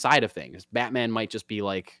James Gunn side of things. Batman might just be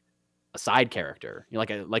like a side character, like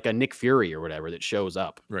a Nick Fury or whatever that shows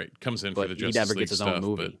up. Right. Comes in for the Justice League stuff, he never gets his own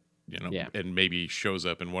movie. And maybe shows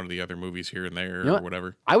up in one of the other movies here and there or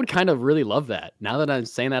whatever. I would kind of really love that. Now that I'm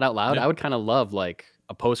saying that out loud, I would kind of love like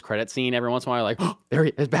a post-credit scene every once in a while, like, oh,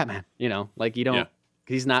 there's Batman, like you don't,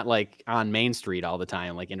 he's not like on Main Street all the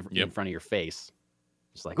time, like in front of your face.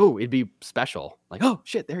 It's like, oh, it'd be special. Like, oh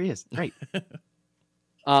shit, there he is. Great.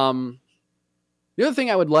 The other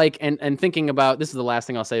thing I would like, and thinking about, this is the last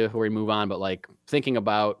thing I'll say before we move on, but like thinking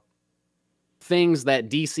about things that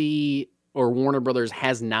DC or Warner Brothers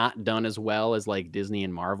has not done as well as like Disney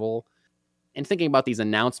and Marvel, and thinking about these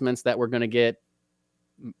announcements that we're going to get,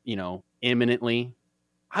 imminently,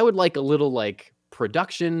 I would like a little like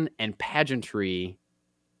production and pageantry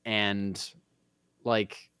and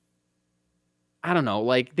like, I don't know,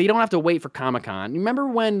 like they don't have to wait for Comic-Con. Remember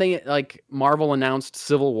when they like Marvel announced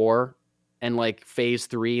Civil War and like Phase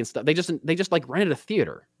 3 and stuff. They just like rented a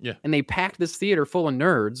theater. Yeah. And they packed this theater full of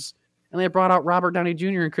nerds, and they brought out Robert Downey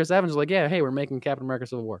Jr. and Chris Evans. Like, yeah, hey, we're making Captain America: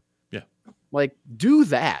 Civil War. Yeah. Like, do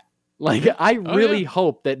that. Like, I really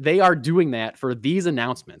hope that they are doing that for these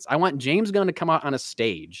announcements. I want James Gunn to come out on a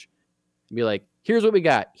stage and be like, here's what we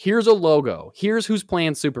got. Here's a logo. Here's who's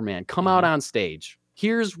playing Superman. Come out on stage.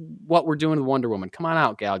 Here's what we're doing with Wonder Woman. Come on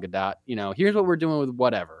out, Gal Gadot. You know, here's what we're doing with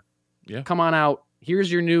whatever. Yeah. Come on out.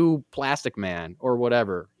 Here's your new Plastic Man or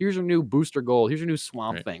whatever. Here's your new Booster Gold. Here's your new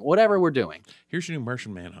Swamp Thing. Whatever we're doing. Here's your new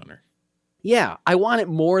Martian Manhunter. Yeah. I want it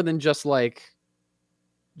more than just like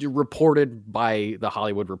reported by the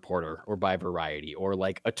Hollywood Reporter or by Variety or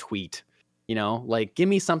like a tweet. You know, like give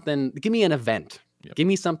me something. Give me an event. Yep. Give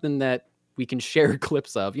me something that we can share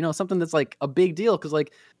clips of. You know, something that's like a big deal. Because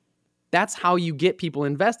like that's how you get people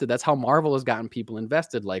invested. That's how Marvel has gotten people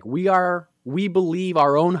invested. Like we believe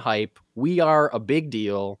our own hype. We are a big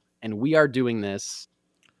deal and we are doing this.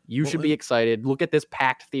 You should be excited. Look at this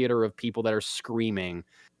packed theater of people that are screaming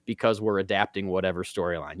because we're adapting whatever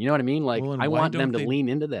storyline. You know what I mean? Like I want them to lean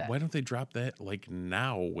into that. Why don't they drop that like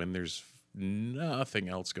now when there's nothing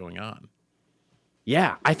else going on?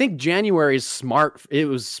 Yeah, I think January is smart. It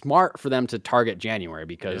was smart for them to target January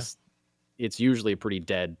because it's usually a pretty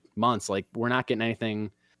dead months. Like we're not getting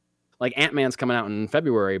anything. Like Ant-Man's coming out in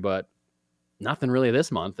February, but nothing really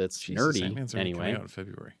this month. It's nerdy Ant-Man's anyway. coming out in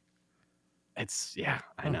February. It's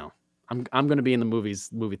I know. I'm going to be in the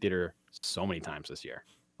movie theater so many times this year,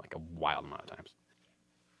 like a wild amount of times.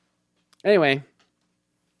 Anyway,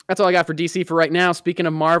 that's all I got for DC for right now. Speaking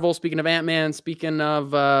of Marvel, speaking of Ant-Man, speaking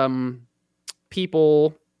of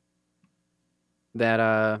people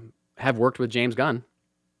that have worked with James Gunn.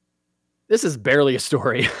 This is barely a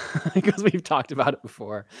story because we've talked about it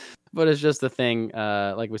before, but it's just a thing.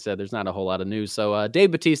 Like we said, there's not a whole lot of news. So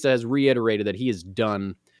Dave Bautista has reiterated that he is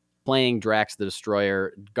done playing Drax the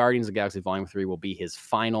Destroyer. Guardians of the Galaxy Volume 3 will be his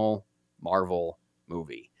final Marvel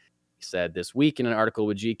movie. He said this week in an article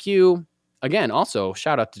with GQ. Again, also,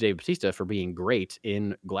 shout out to Dave Bautista for being great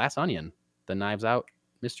in Glass Onion, the Knives Out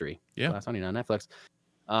mystery. Yeah. Glass Onion on Netflix.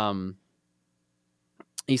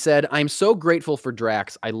 He said, I'm so grateful for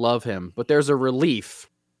Drax. I love him, but there's a relief,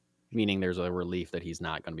 meaning there's a relief that he's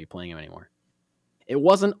not going to be playing him anymore. It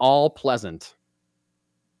wasn't all pleasant.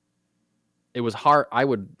 It was hard. I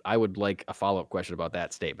would like a follow-up question about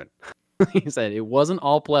that statement. He said, it wasn't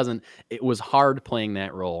all pleasant. It was hard playing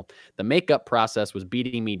that role. The makeup process was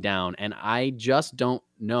beating me down, and I just don't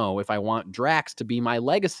know if I want Drax to be my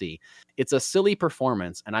legacy. It's a silly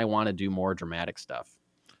performance, and I want to do more dramatic stuff.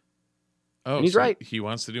 Oh, and he's right. He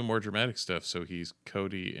wants to do more dramatic stuff, so he's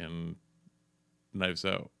Cody in Knives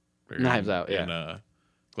Out. Knives Out, yeah. In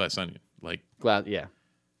Glass Onion. Like, yeah.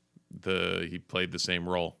 He played the same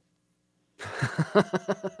role.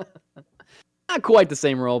 Not quite the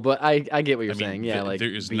same role, but I get what you're saying. Yeah, like there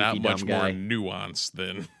is beefy, not much more guy. nuance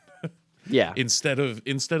than yeah. Instead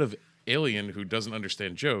of Alien who doesn't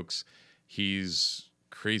understand jokes, he's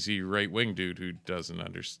crazy right-wing dude who doesn't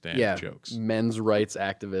understand jokes. Men's rights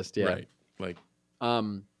activist, yeah. Right. Like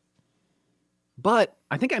but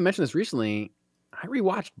I think I mentioned this recently. I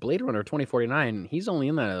rewatched Blade Runner 2049. He's only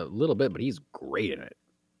in that a little bit, but he's great in it.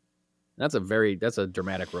 That's a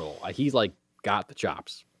dramatic role. He's like got the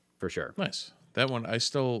chops for sure. Nice. That one that's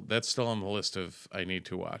still on the list of I need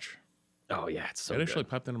to watch. Oh yeah, it's so it good. Actually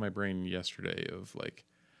popped into my brain yesterday of like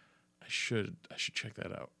I should check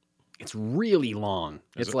that out. It's really long.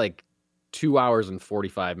 It's like 2 hours and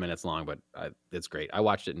 45 minutes long, but it's great. I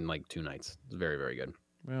watched it in like 2 nights. It's very, very good.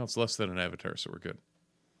 Well, it's less than an Avatar, so we're good.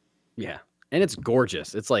 Yeah. And it's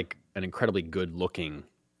gorgeous. It's like an incredibly good looking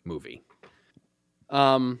movie.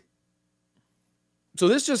 So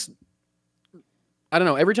this just, I don't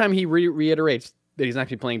know. Every time he reiterates that he's not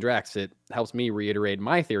going to be playing Drax, it helps me reiterate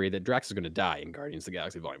my theory that Drax is going to die in Guardians of the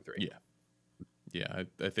Galaxy Volume 3. Yeah. Yeah,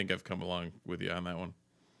 I think I've come along with you on that one.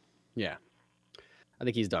 Yeah. I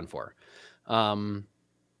think he's done for. And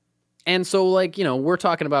so, like, you know, we're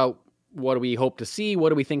talking about what do we hope to see? What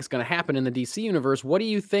do we think is going to happen in the DC universe? What do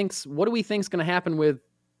we think's going to happen with,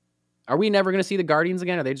 are we never going to see the Guardians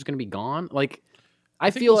again? Are they just going to be gone? Like, I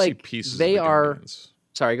feel we'll like they are. Guardians.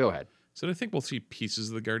 Sorry, go ahead. So I think we'll see pieces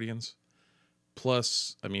of the Guardians.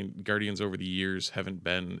 Plus, I mean, Guardians over the years haven't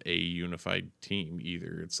been a unified team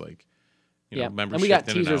either. It's like, you know, membership. And we got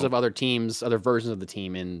teasers of other teams, other versions of the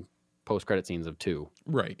team in post-credit scenes of 2.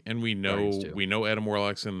 Right. And we know Adam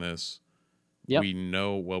Warlock's in this. Yep. We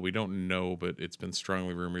don't know, but it's been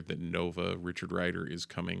strongly rumored that Nova, Richard Rider, is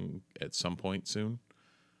coming at some point soon.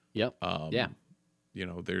 Yep. Yeah. You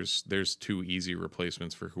know, there's 2 easy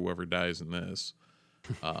replacements for whoever dies in this.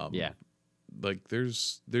 Yeah. like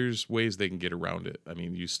there's ways they can get around it. I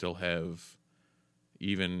mean, you still have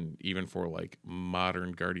even for like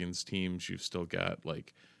modern Guardians teams, you've still got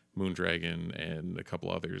like Moondragon and a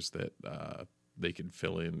couple others that they could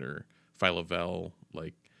fill in, or Phyla-Vell.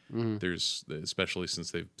 Like there's, especially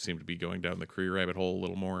since they seem to be going down the Kree rabbit hole a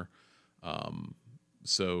little more.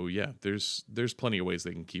 So yeah, there's plenty of ways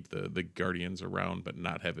they can keep the Guardians around, but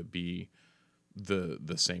not have it be the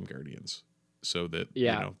same Guardians, so that you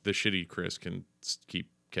know the shitty Chris can keep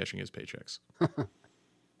cashing his paychecks.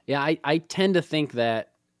 Yeah, I tend to think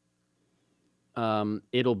that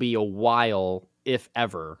it'll be a while, if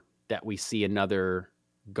ever, that we see another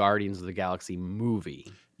Guardians of the Galaxy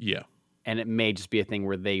movie. Yeah. And it may just be a thing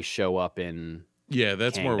where they show up in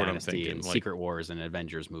that's Kang more what Dynasty I'm thinking. and Like, Secret Wars and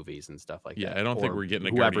Avengers movies and stuff like that. Yeah, I don't think we're getting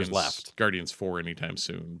a Guardians 4 anytime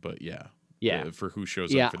soon, but for who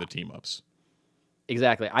shows up for the team-ups.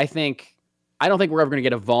 Exactly. I don't think we're ever going to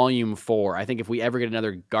get a Volume 4. I think if we ever get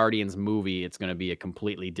another Guardians movie, it's going to be a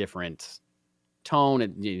completely different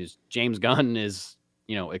tone. James Gunn is,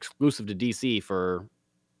 exclusive to DC for,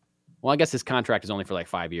 well, I guess his contract is only for like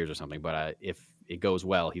 5 years or something, but if it goes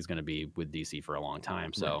well, he's going to be with DC for a long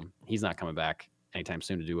time. So he's not coming back anytime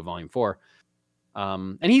soon to do a Volume 4.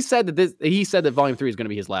 And he said that Volume 3 is going to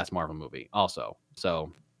be his last Marvel movie also.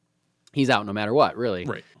 So he's out no matter what, really.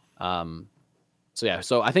 Right.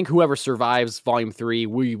 So I think whoever survives Volume 3,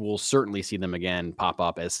 we will certainly see them again pop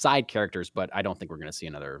up as side characters, but I don't think we're going to see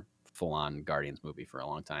another full-on Guardians movie for a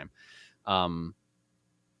long time.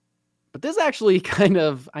 But this actually kind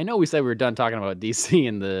of, I know we said we were done talking about DC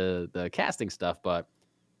and the casting stuff, but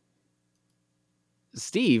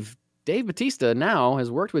Dave Bautista now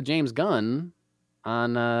has worked with James Gunn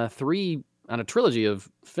on a trilogy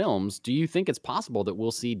of films. Do you think it's possible that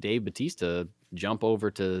we'll see Dave Bautista jump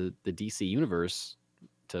over to the DC universe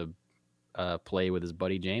to play with his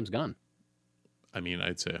buddy James Gunn? I mean,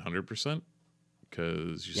 I'd say 100%,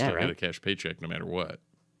 because you still get a cash paycheck no matter what.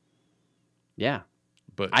 Yeah.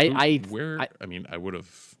 But I would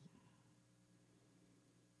have,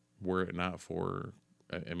 were it not for,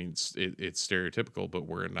 I mean, it's stereotypical, but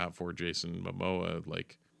were it not for Jason Momoa,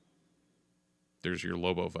 like, there's your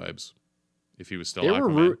Lobo vibes. If he was still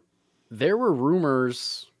Aquaman. There were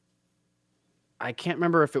rumors, I can't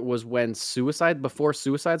remember if it was before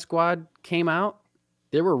Suicide Squad came out,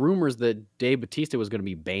 there were rumors that Dave Bautista was going to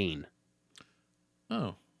be Bane.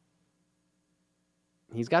 Oh.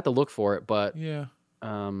 He's got the look for it, but yeah.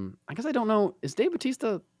 I guess I don't know. Is Dave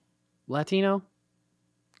Bautista Latino?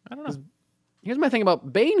 I don't know. Here's my thing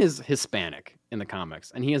about Bane is Hispanic in the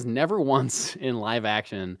comics, and he has never once in live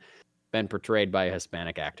action been portrayed by a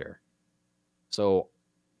Hispanic actor. So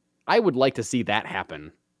I would like to see that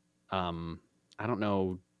happen. I don't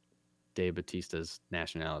know Dave Bautista's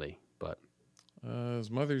nationality, but his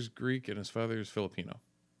mother's Greek and his father's Filipino.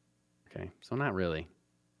 Okay, so not really.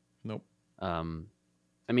 Nope.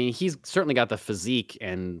 I mean, he's certainly got the physique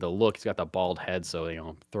and the look. He's got the bald head,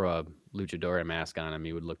 so throw a luchador mask on him,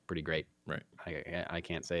 he would look pretty great. Right. I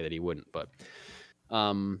can't say that he wouldn't, but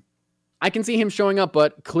I can see him showing up.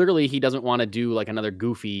 But clearly, he doesn't want to do like another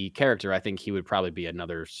goofy character. I think he would probably be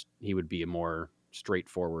he would be a more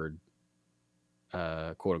straightforward,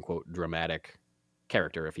 quote unquote, dramatic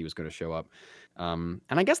character if he was going to show up. And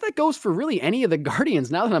I guess that goes for really any of the Guardians.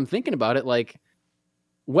 Now that I'm thinking about it, like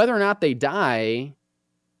whether or not they die,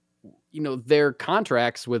 their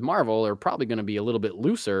contracts with Marvel are probably going to be a little bit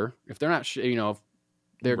looser if they're not, if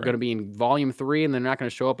they're going to be in Volume 3 and they're not going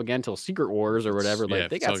to show up again till Secret Wars or whatever. Like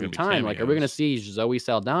they got some time. Like, are we going to see Zoe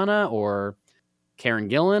Saldana or Karen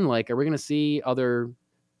Gillan? Like, are we going to see other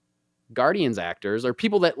Guardians actors or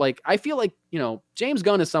people that like? I feel like James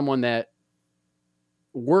Gunn is someone that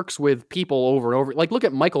works with people over and over. Like, look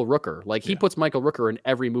at Michael Rooker. Like, he puts Michael Rooker in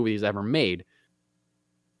every movie he's ever made,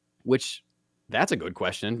 which that's a good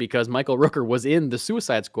question because Michael Rooker was in the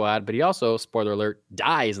Suicide Squad, but he also, spoiler alert,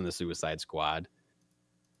 dies in the Suicide Squad.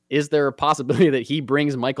 Is there a possibility that he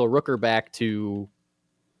brings Michael Rooker back to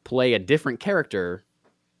play a different character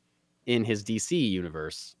in his DC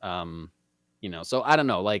universe? So I don't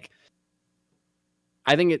know. Like,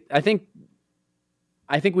 I think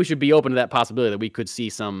we should be open to that possibility that we could see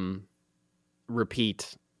some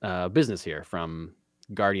repeat business here from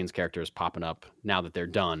Guardians characters popping up now that they're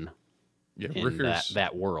done. Yeah, in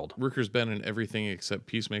that world. Rooker's been in everything except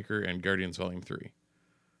Peacemaker and Guardians Volume 3.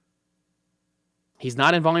 He's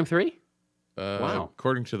not in Volume 3? Wow.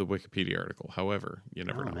 According to the Wikipedia article. However, you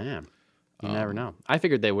never know. Man. You never know. I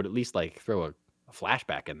figured they would at least like throw a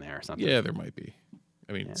flashback in there or something. Yeah, there might be.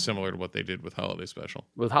 I mean, similar to what they did with Holiday Special.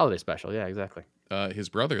 With Holiday Special, yeah, exactly. His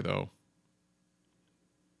brother, though.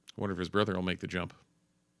 I wonder if his brother will make the jump.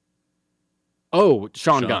 Oh,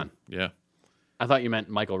 Sean Gunn. Yeah. I thought you meant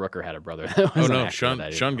Michael Rooker had a brother. Oh no, Sean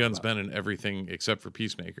Gunn's been in everything except for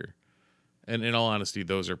Peacemaker. And in all honesty,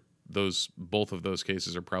 both of those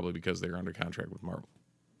cases are probably because they're under contract with Marvel.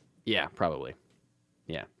 Yeah, probably.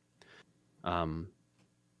 Yeah.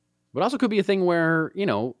 But also could be a thing where,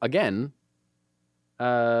 again,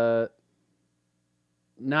 not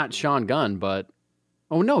Sean Gunn, but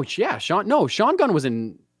Sean Gunn was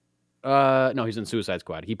in he's in Suicide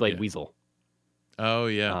Squad. He played Weasel. Oh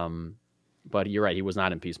yeah. But you're right, he was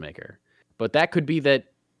not in Peacemaker. But that could be that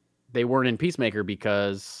they weren't in Peacemaker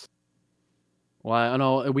because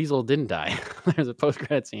Weasel didn't die. There's a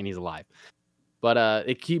post-credit scene, he's alive. But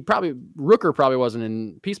Rooker probably wasn't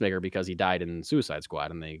in Peacemaker because he died in Suicide Squad,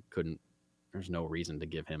 and there's no reason to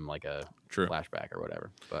give him like a flashback or whatever.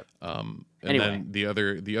 But anyway, then the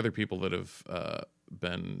other people that have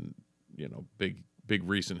been big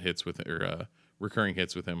recent hits with or recurring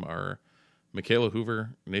hits with him are Michaela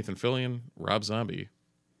Hoover, Nathan Fillion, Rob Zombie.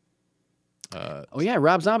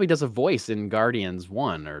 Rob Zombie does a voice in Guardians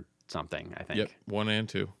 1 or something, I think. Yep, 1 and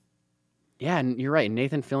 2. Yeah, and you're right.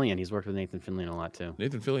 Nathan Fillion. He's worked with Nathan Fillion a lot, too.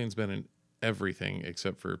 Nathan Fillion's been in everything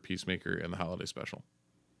except for Peacemaker and the Holiday Special.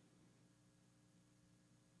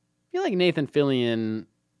 I feel like Nathan Fillion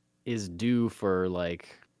is due for,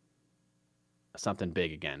 like, something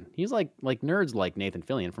big again. He's like nerds like Nathan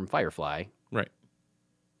Fillion from Firefly. Right.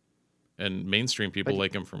 And mainstream people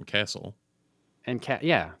like him from Castle. And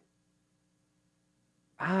yeah.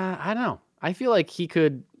 I don't know. I feel like he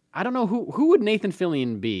could... I don't know. Who would Nathan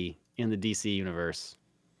Fillion be in the DC universe?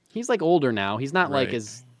 He's like older now. He's not like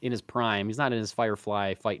in his prime. He's not in his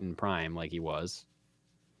Firefly fighting prime like he was.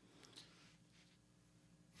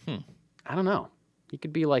 I don't know. He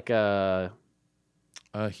could be like a...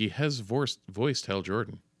 he has voiced Hal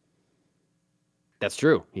Jordan. That's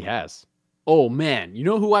true. He has. Oh, man. You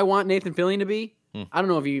know who I want Nathan Fillion to be? I don't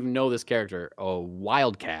know if you even know this character. Oh,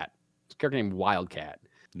 Wildcat. This character named Wildcat.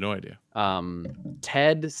 No idea.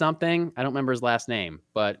 Ted something. I don't remember his last name,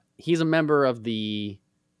 but he's a member of the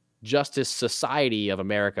Justice Society of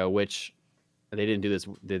America, which they didn't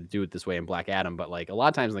do it this way in Black Adam, but like a lot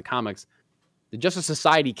of times in the comics, the Justice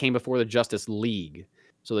Society came before the Justice League.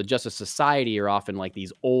 So the Justice Society are often like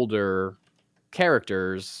these older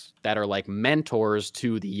characters that are like mentors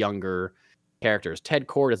to the younger characters. Ted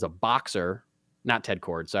Cord is a boxer. Not Ted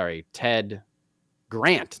Cord, sorry. Ted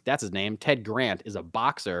Grant, that's his name. Ted Grant is a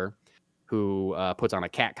boxer who puts on a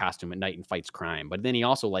cat costume at night and fights crime. But then he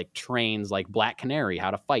also like trains like Black Canary how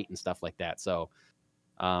to fight and stuff like that. So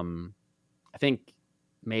I think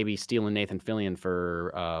maybe stealing Nathan Fillion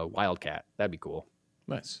for Wildcat. That'd be cool.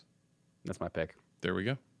 Nice. That's my pick. There we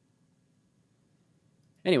go.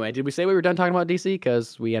 Anyway, did we say we were done talking about DC?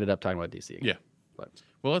 Because we ended up talking about DC again. Yeah. But.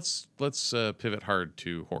 Well, let's pivot hard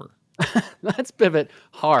to horror. Let's pivot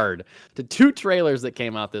hard to 2 trailers that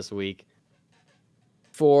came out this week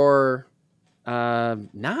for not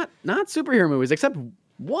superhero movies, except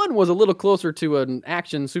one was a little closer to an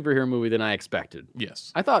action superhero movie than I expected.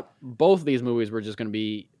 Yes. I thought both of these movies were just going to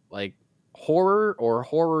be like horror or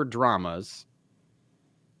horror dramas.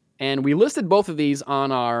 And we listed both of these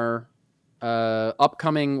on our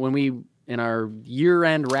upcoming in our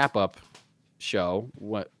year-end wrap-up show.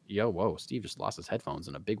 Whoa, Steve just lost his headphones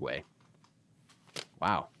in a big way.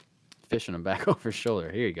 Wow. Fishing him back over his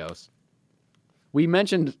shoulder. Here he goes. We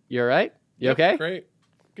mentioned, you all right? You okay? Great.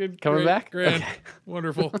 Good. Coming back? Grand. Okay.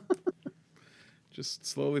 Wonderful. Just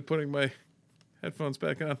slowly putting my headphones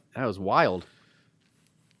back on. That was wild.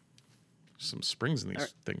 Some springs in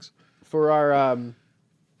these things. For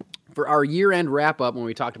our year-end wrap-up, when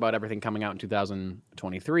we talked about everything coming out in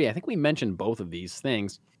 2023, I think we mentioned both of these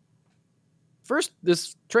things. First,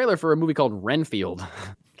 this trailer for a movie called Renfield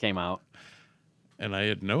came out. And I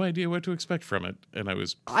had no idea what to expect from it, and I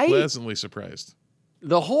was pleasantly surprised.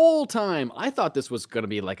 The whole time, I thought this was going to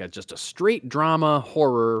be like just a straight drama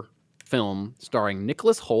horror film starring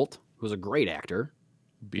Nicholas Hoult, who's a great actor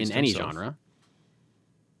in any genre.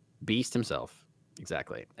 Beast himself,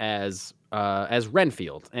 exactly, as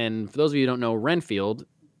Renfield. And for those of you who don't know, Renfield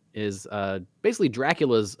is basically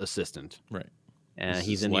Dracula's assistant. Right.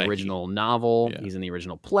 He's in the original novel. Yeah. He's in the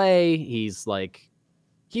original play. He's like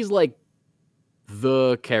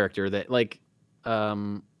the character that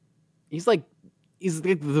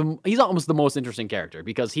he's almost the most interesting character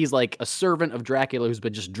because he's like a servant of Dracula who's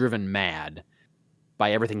been just driven mad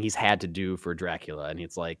by everything he's had to do for Dracula. And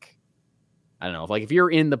it's like, I don't know, like if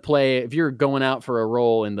you're in the play, if you're going out for a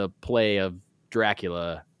role in the play of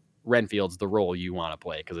Dracula, Renfield's the role you want to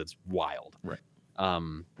play because it's wild. Right.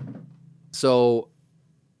 So,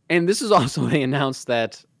 and this is also, they announced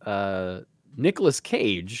that Nicolas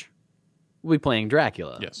Cage will be playing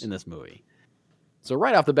Dracula in this movie. So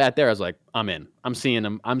right off the bat there, I was like, I'm in. I'm seeing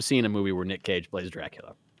a movie where Nick Cage plays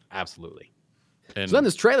Dracula. Absolutely. And so then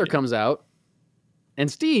this trailer comes out,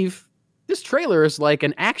 and Steve, this trailer is like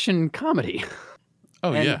an action comedy.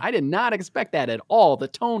 Oh, and I did not expect that at all. The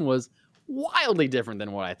tone was wildly different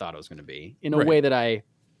than what I thought it was going to be in a way that I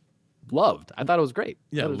loved. I thought it was great.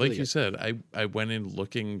 Yeah, like really you said, I went in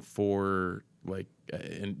looking for like,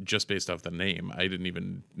 and just based off the name, I didn't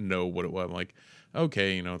even know what it was. I'm like,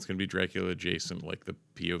 okay, you know, it's going to be Dracula adjacent, like the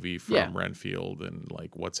POV from Renfield and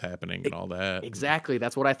like what's happening and all that. Exactly.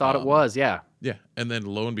 That's what I thought it was. Yeah. Yeah. And then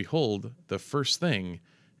lo and behold, the first thing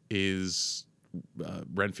is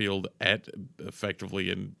Renfield at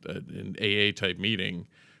effectively an AA type meeting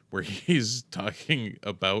where he's talking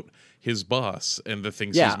about his boss and the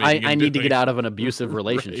things he's making. I need to get out of an abusive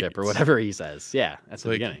relationship or whatever he says. Yeah, that's the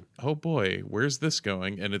beginning. Oh boy, where's this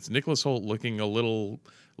going? And it's Nicholas Hoult looking a little,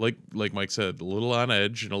 like Mike said, a little on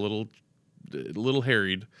edge and a little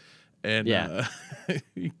harried. And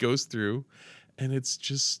he goes through, and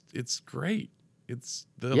it's great. It's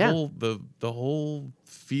the whole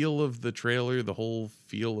feel of the trailer, the whole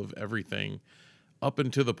feel of everything, up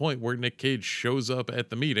until the point where Nick Cage shows up at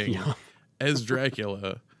the meeting as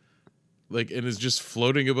Dracula, like, and is just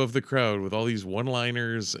floating above the crowd with all these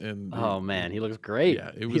one-liners. And oh man, he looks great.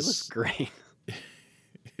 Yeah, he looks great.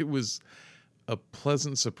 It was a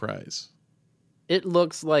pleasant surprise. It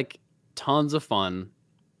looks like tons of fun.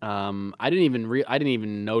 I didn't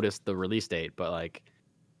even notice the release date, but like,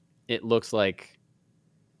 it looks like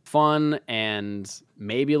fun and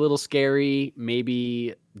maybe a little scary,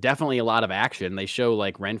 maybe definitely a lot of action. They show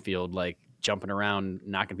like Renfield like jumping around,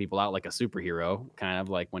 knocking people out like a superhero, kind of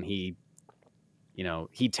like when he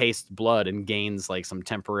tastes blood and gains like some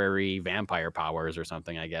temporary vampire powers or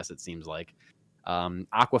something, I guess it seems like.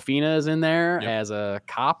 Awkwafina is in there as a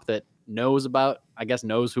cop that knows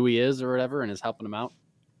who he is or whatever and is helping him out.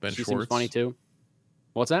 She seems funny too.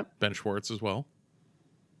 What's that? Ben Schwartz as well.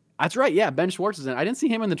 That's right. Yeah, Ben Schwartz is in it. I didn't see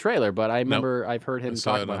him in the trailer, but I remember I've heard him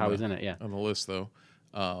talk about how he's in it. Yeah, on the list though.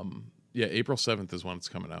 April 7th is when it's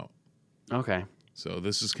coming out. Okay. So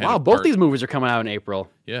this is kind of both these movies are coming out in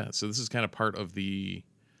April. Yeah, so this is kind of part of the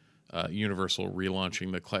Universal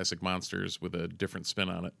relaunching the classic monsters with a different spin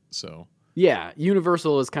on it. So yeah,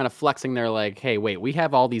 Universal is kind of flexing their like, hey, wait, we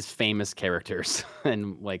have all these famous characters,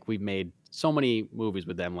 and like we've made so many movies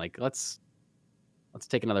with them. Like let's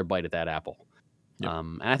take another bite at that apple. Yep.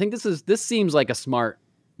 And I think this seems like a smart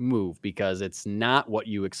move because it's not what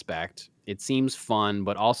you expect. It seems fun,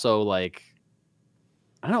 but also like,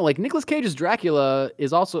 I don't know, like Nicolas Cage's Dracula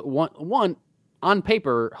is also one on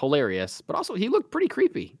paper hilarious, but also he looked pretty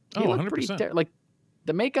creepy. He looked 100%. Pretty like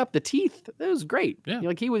the makeup, the teeth, it was great. Yeah.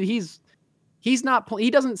 Like he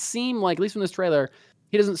doesn't seem like, at least from this trailer,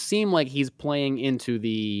 he doesn't seem like he's playing into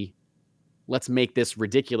the let's make this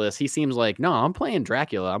ridiculous. He seems like, no, I'm playing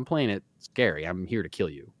Dracula. I'm playing it scary. I'm here to kill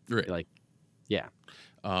you. Right. Like, yeah.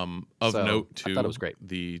 Note too, I thought it was great.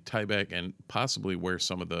 The tieback and possibly where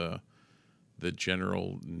some of the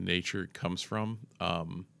general nature comes from. I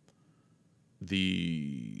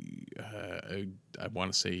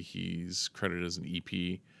want to say he's credited as an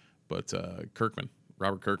EP, but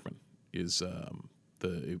Robert Kirkman is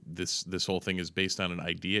this whole thing is based on an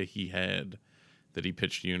idea he had that he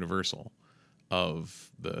pitched to Universal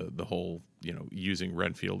of the whole, using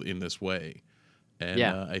Renfield in this way. And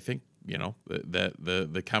I think, that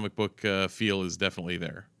the comic book feel is definitely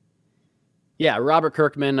there. Yeah, Robert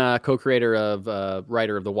Kirkman, co-creator of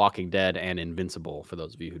writer of The Walking Dead and Invincible, for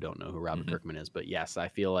those of you who don't know who Robert Kirkman is. But yes, I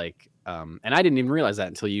feel like, and I didn't even realize that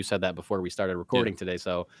until you said that before we started recording today.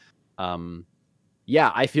 So,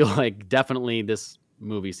 I feel like definitely this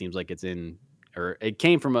movie seems like it's in, or it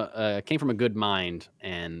came from a good mind,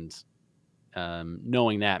 and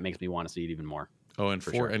knowing that makes me want to see it even more. Oh, and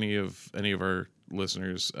for any of our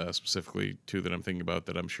listeners, specifically two that I'm thinking about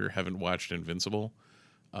that I'm sure haven't watched Invincible,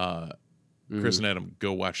 Chris and Adam,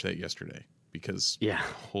 go watch that yesterday because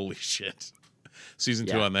holy shit, season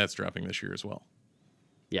 2 on that's dropping this year as well.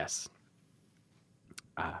 Yes,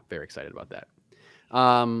 very excited about that.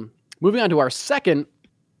 Moving on to our second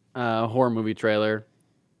horror movie trailer.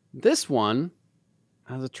 This one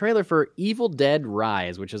has a trailer for Evil Dead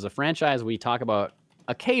Rise, which is a franchise we talk about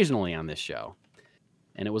occasionally on this show.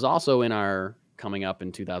 And it was also in our coming up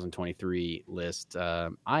in 2023 list.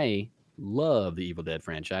 I love the Evil Dead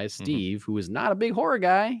franchise. Steve, who is not a big horror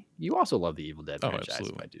guy, you also love the Evil Dead franchise,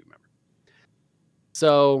 absolutely. if I do remember.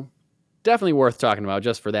 So definitely worth talking about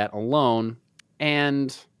just for that alone.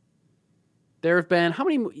 And there have been, how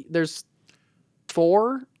many? There's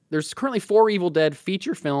 4. There's currently 4 Evil Dead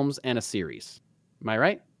feature films and a series. Am I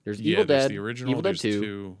right? There's Evil Dead, there's the original, Evil Dead there's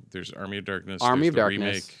 2, there's Army of Darkness, Army there's of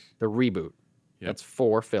Darkness, the reboot. Yep. That's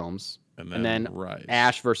 4 films. And then Rise.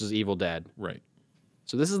 Ash versus Evil Dead. Right.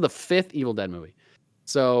 So this is the 5th Evil Dead movie.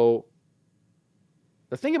 So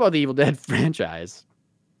the thing about the Evil Dead franchise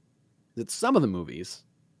is that some of the movies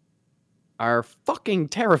are fucking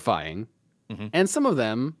terrifying, and some of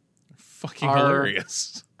them fucking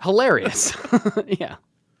hilarious. Hilarious. Yeah.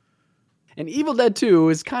 And Evil Dead 2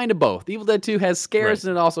 is kind of both. Evil Dead 2 has scares,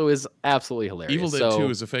 and it also is absolutely hilarious. Evil Dead 2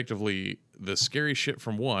 is effectively the scary shit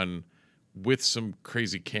from 1 with some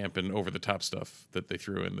crazy camp and over-the-top stuff that they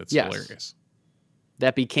threw in that's hilarious.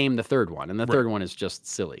 That became the 3rd one, and the 3rd one is just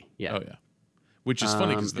silly. Yeah. Oh, yeah. Which is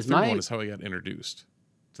funny, because the 3rd one is how I got introduced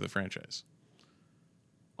to the franchise.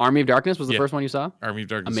 Army of Darkness was the first one you saw? Army of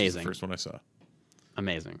Darkness was the first one I saw.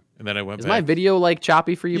 Amazing. And then I went back. Is my video, like,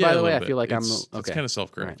 choppy for you, by the way? I bit. feel like it's kind of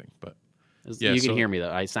self-correcting, but... you can hear me, though.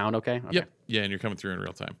 I sound okay? Yep. Yeah, and you're coming through in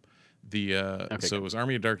real time. So it was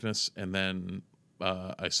Army of Darkness, and then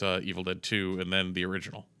I saw Evil Dead 2, and then the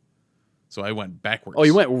original. So I went backwards. Oh,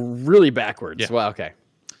 you went really backwards. Yeah. Well, okay.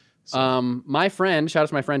 So. My friend, shout out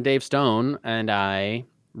to my friend Dave Stone, and I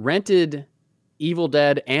rented Evil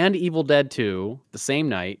Dead and Evil Dead 2 the same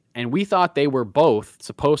night, and we thought they were both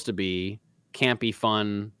supposed to be campy,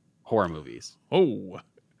 fun horror movies. Oh.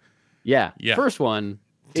 Yeah. Yeah. First one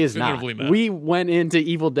is not. We went into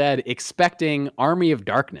Evil Dead expecting Army of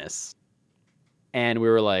Darkness, and we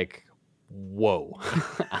were like, whoa.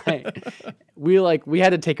 We had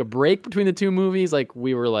to take a break between the 2 movies. Like,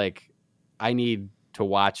 we were like, I need to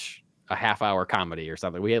watch a half-hour comedy or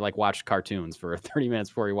something. We had watched cartoons for 30 minutes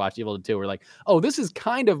before we watched Evil Dead 2. We're like, oh, this is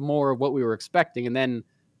kind of more of what we were expecting. And then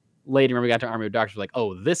later when we got to Army of Darkness, we're like,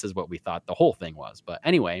 oh, this is what we thought the whole thing was. But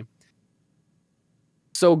anyway,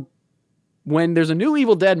 so when there's a new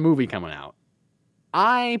Evil Dead movie coming out,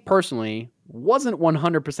 I personally wasn't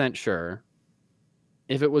 100% sure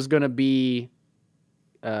if it was going to be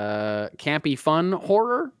campy fun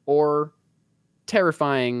horror or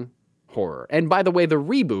terrifying horror. And by the way, the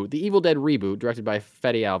Evil Dead reboot, directed by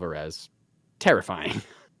Fede Alvarez, terrifying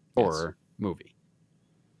horror movie.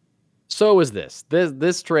 So is this.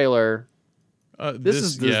 This trailer. This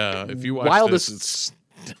is the if you watch wildest.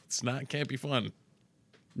 It's not campy fun.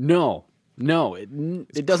 No,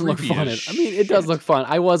 it doesn't look fun. It does look fun.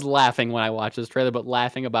 I was laughing when I watched this trailer, but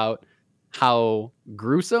laughing about how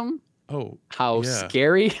gruesome, how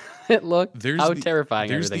scary it looked, how terrifying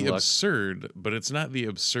everything looked. There's the absurd, but it's not the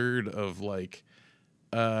absurd of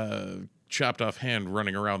chopped off hand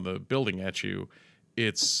running around the building at you.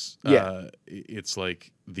 It's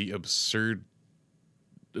like the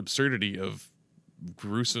absurdity of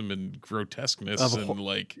gruesome and grotesqueness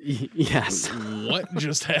yes. What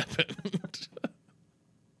just happened?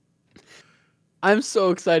 I'm so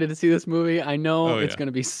excited to see this movie. I know it's going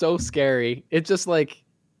to be so scary. It's just I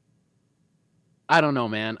don't know,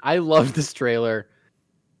 man. I love this trailer.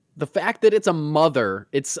 The fact that it's a mother,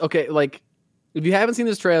 it's okay. If you haven't seen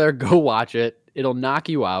this trailer, go watch it. It'll knock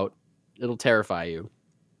you out. It'll terrify you.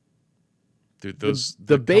 Dude, the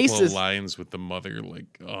couple of lines with the mother,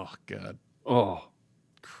 oh God. Oh,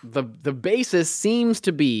 the basis seems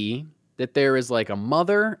to be that there is a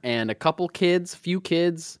mother and a couple kids, few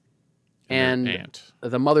kids, and aunt.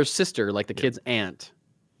 The mother's sister, the kid's aunt.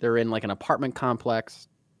 They're in an apartment complex.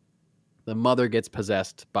 The mother gets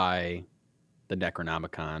possessed by the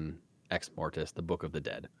Necronomicon Ex Mortis, the Book of the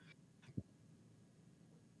Dead.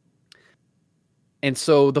 And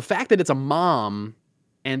so the fact that it's a mom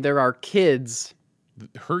and there are kids,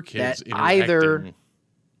 her kids that either.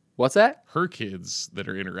 What's that? Her kids that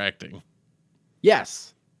are interacting.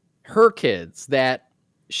 Yes. Her kids that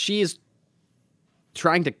she is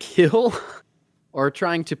trying to kill or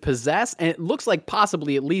trying to possess. And it looks like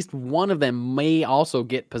possibly at least one of them may also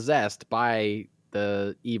get possessed by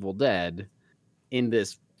the Evil Dead in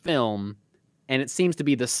this film. And it seems to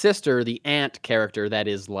be the sister, the aunt character that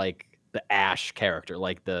is the Ash character,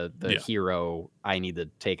 the hero. I need to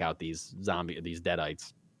take out these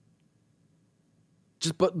deadites.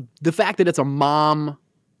 But the fact that it's a mom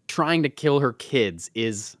trying to kill her kids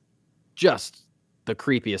is just the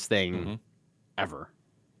creepiest thing ever.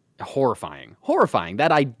 Horrifying.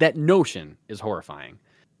 That notion is horrifying.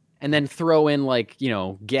 And then throw in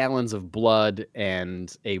gallons of blood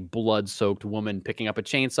and a blood-soaked woman picking up a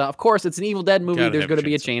chainsaw. Of course, it's an Evil Dead movie. There's going to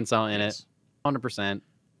be a chainsaw in it. 100%.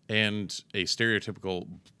 And a stereotypical,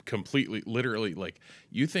 completely, literally,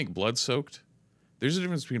 you think blood-soaked? There's a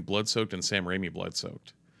difference between blood-soaked and Sam Raimi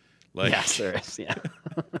blood-soaked. Yes, there is, yeah.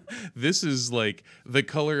 This is the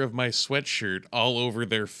color of my sweatshirt all over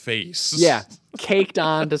their face. Yeah, caked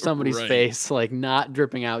onto somebody's face, not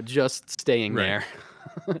dripping out, just staying there.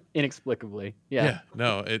 inexplicably. Yeah.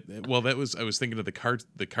 No. Well, I was thinking of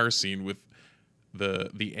the car scene with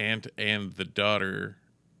the aunt and the daughter,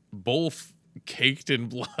 both caked in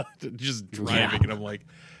blood, just driving, and I'm like,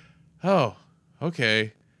 oh,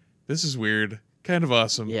 okay, this is weird, kind of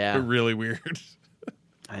awesome, but really weird.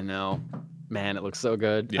 I know, man. It looks so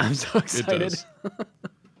good. Yeah, I'm so excited. It does.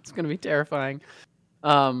 It's gonna be terrifying.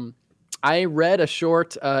 I read a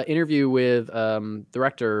short interview with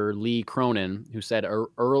director Lee Cronin, who said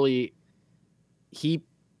early he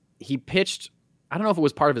pitched. I don't know if it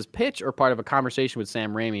was part of his pitch or part of a conversation with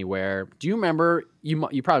Sam Raimi. Where do you remember? You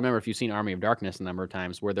probably remember if you've seen Army of Darkness a number of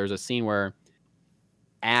times, where there's a scene where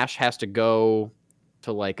Ash has to go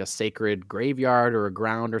to like a sacred graveyard or a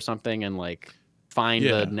ground or something and like find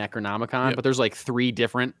the Necronomicon, but there's like 3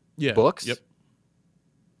 different books. Yep.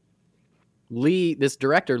 This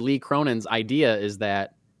director, Lee Cronin's idea is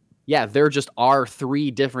that, there just are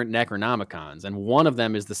 3 different Necronomicons, and one of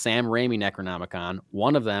them is the Sam Raimi Necronomicon,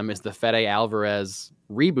 one of them is the Fede Alvarez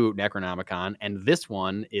reboot Necronomicon, and this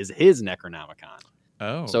one is his Necronomicon.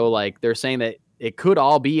 Oh. So, like, they're saying that it could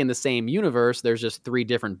all be in the same universe, there's just 3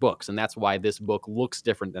 different books, and that's why this book looks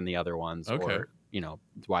different than the other ones, or,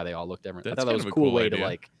 it's why they all look different. I thought that was a cool way idea. to,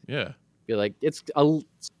 like, feel like it's a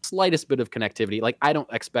slightest bit of connectivity. Like, I don't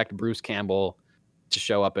expect Bruce Campbell to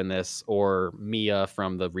show up in this or Mia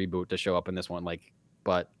from the reboot to show up in this one. Like,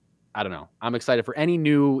 but I don't know. I'm excited for any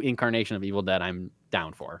new incarnation of Evil Dead. I'm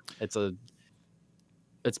down for. It's one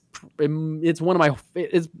of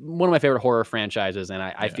my favorite horror franchises, and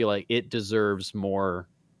I feel like it deserves more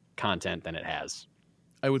content than it has.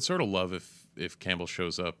 I would sort of love if Campbell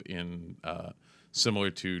shows up in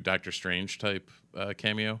similar to Doctor Strange type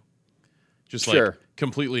cameo. Just like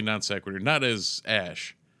completely non sequitur, not as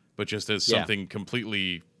Ash, but just as something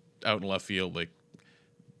completely out in left field, like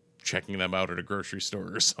checking them out at a grocery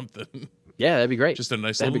store or something. Yeah, that'd be great. Just a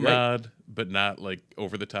nice little nod, but not like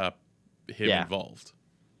over the top him involved.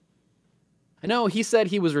 I know he said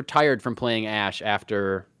he was retired from playing Ash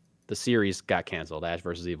after the series got canceled, Ash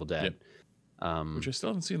vs. Evil Dead. Which I still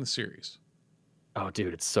haven't seen the series. Oh,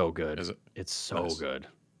 dude, it's so good. It's so good.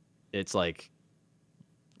 It's like...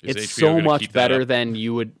 It's so much better than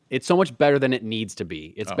you would. It's so much better than it needs to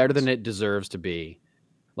be. It's better than it deserves to be.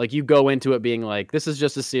 Like, you go into it being like, this is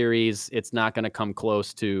just a series. It's not going to come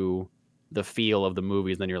close to the feel of the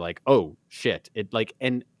movies. Then you're like, oh shit! It like,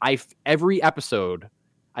 and every episode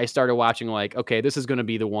I started watching like, okay, this is going to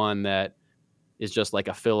be the one that is just like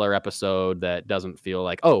a filler episode that doesn't feel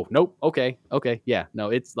like, oh nope, okay, yeah, no,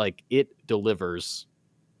 it's like it delivers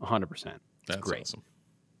 100%. That's great.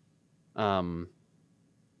 Awesome.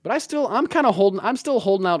 But I'm still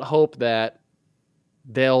holding out hope that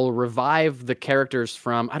they'll revive the characters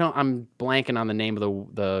from, I'm blanking on the name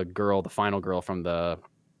of the girl, the final girl from the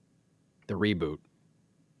reboot.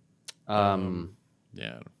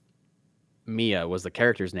 Mia was the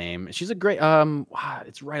character's name. She's a great,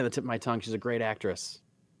 it's right on the tip of my tongue. She's a great actress.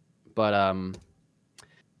 But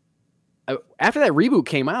after that reboot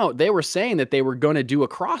came out, they were saying that they were going to do a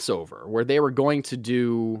crossover where they were going to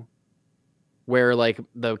do where like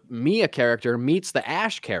the Mia character meets the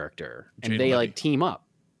Ash character and they like team up.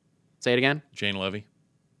 Say it again. Jane Levy.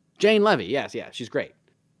 Yes. Yeah. She's great.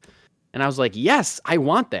 And I was like, yes, I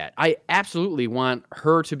want that. I absolutely want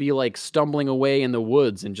her to be like stumbling away in the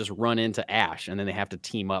woods and just run into Ash. And then they have to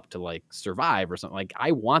team up to like survive or something. Like,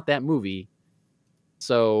 I want that movie.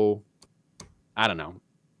 So I don't know.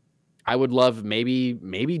 I would love maybe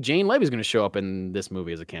Jane Levy's going to show up in this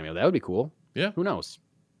movie as a cameo. That would be cool. Yeah. Who knows?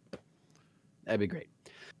 That'd be great.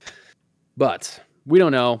 But we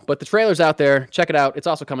don't know. But the trailer's out there. Check it out. It's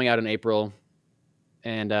also coming out in April.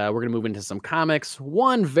 And we're going to move into some comics.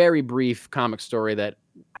 One very brief comic story that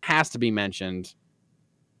has to be mentioned.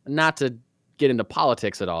 Not to get into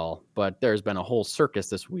politics at all, but there's been a whole circus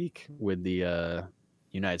this week with the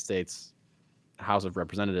United States House of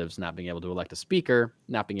Representatives not being able to elect a speaker,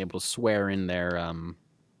 not being able to swear in their,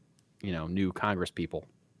 new Congress people.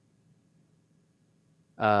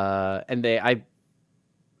 And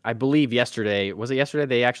I believe yesterday,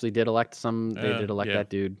 they actually did elect that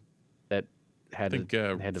dude that had to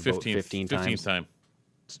vote 15 times. 15th time.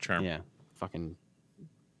 It's a charm. Yeah. Fucking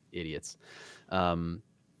idiots. But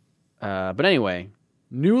anyway,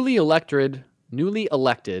 newly elected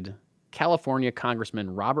California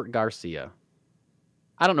Congressman Robert Garcia.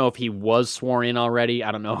 I don't know if he was sworn in already.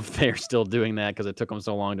 I don't know if they're still doing that because it took him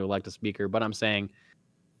so long to elect a speaker. But I'm saying,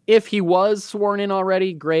 if he was sworn in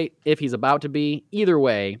already, great. If he's about to be, either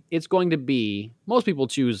way, it's going to be, most people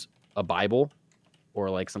choose a Bible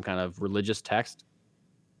or like some kind of religious text.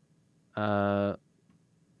 A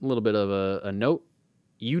little bit of a note.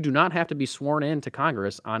 you do not have to be sworn in to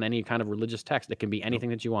Congress on any kind of religious text. It can be anything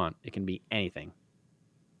that you want. It can be anything.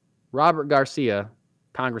 Robert Garcia,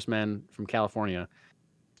 congressman from California,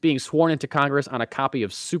 being sworn into Congress on a copy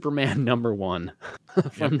of Superman #1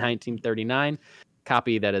 from 1939,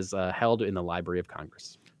 copy that is held in the Library of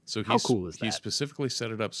Congress. So how cool is that? He specifically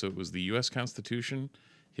set it up so it was the U.S. Constitution,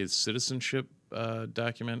 his citizenship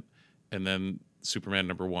document, and then Superman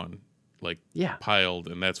 #1, piled,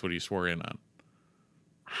 and that's what he swore in on.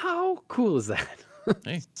 How cool is that?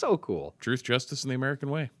 Hey, so cool. Truth, justice, and the American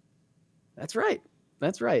way. That's right.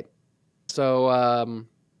 That's right. So,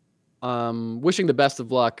 wishing the best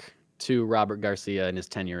of luck to Robert Garcia in his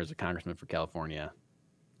tenure as a congressman for California.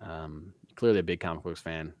 Clearly a big comic books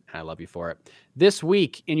fan. I love you for it. This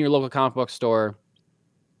week in your local comic book store,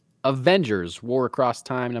 Avengers War Across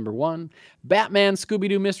Time #1, Batman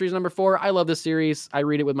Scooby-Doo Mysteries #4. I love this series. I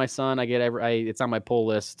read it with my son. It's on my pull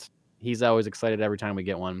list. He's always excited every time we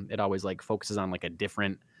get one. It always focuses on a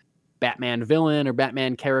different Batman villain or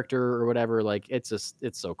Batman character or whatever. It's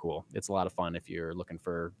so cool. It's a lot of fun if you're looking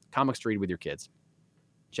for comics to read with your kids.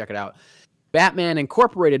 Check it out. Batman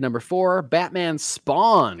Incorporated #4, Batman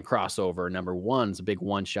Spawn crossover #1. It's a big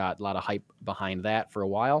one-shot. A lot of hype behind that for a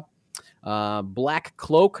while. Black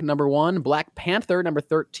Cloak #1, Black Panther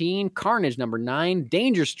 #13, Carnage #9,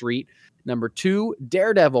 Danger Street #2,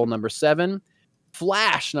 Daredevil #7,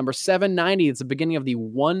 Flash #790. It's the beginning of the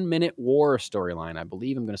 1 Minute War storyline. I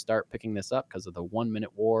believe I'm going to start picking this up because of the 1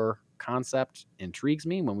 Minute War concept intrigues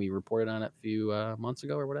me when we reported on it a few months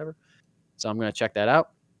ago or whatever. So I'm going to check that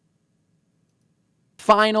out.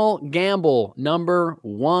 Final Gamble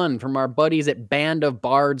 #1 from our buddies at Band of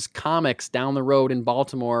Bards Comics down the road in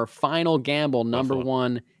Baltimore. Final Gamble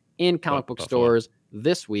 #1 in comic book stores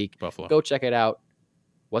this week. Buffalo. Go check it out.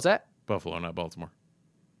 What's that? Buffalo, not Baltimore.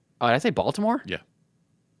 Oh, did I say Baltimore? Yeah.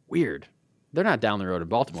 Weird. They're not down the road in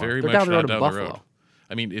Baltimore. They're much down the road in Buffalo. Buffalo.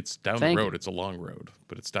 I mean, it's down the road. It's a long road,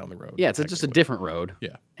 but it's down the road. Yeah, it's just a different road.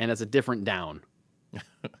 Yeah. And it's a different down.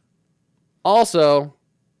 Also,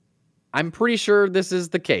 I'm pretty sure this is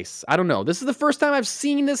the case. I don't know. This is the first time I've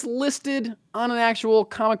seen this listed on an actual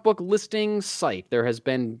comic book listing site. There has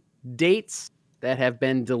been dates that have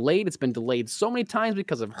been delayed. It's been delayed so many times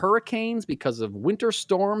because of hurricanes, because of winter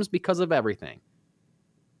storms, because of everything.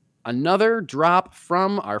 Another drop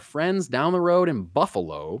from our friends down the road in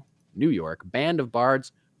Buffalo, New York, Band of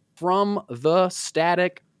Bards, from the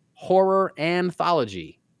Static Horror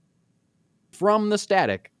Anthology. From the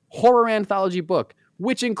Static Horror Anthology book,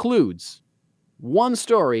 which includes one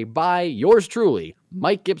story by yours truly,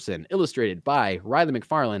 Mike Gibson, illustrated by Riley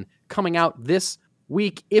McFarlane, coming out this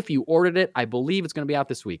week. If you ordered it, I believe it's going to be out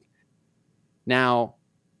this week. Now,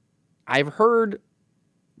 I've heard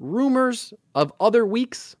rumors of other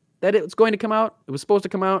weeks that it was going to come out. It was supposed to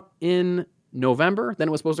come out in November. Then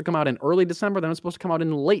it was supposed to come out in early December. Then it was supposed to come out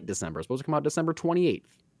in late December. It was supposed to come out December 28th. It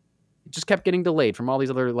just kept getting delayed from all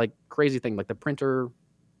these other crazy things, like the printer.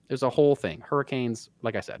 There's a whole thing. Hurricanes,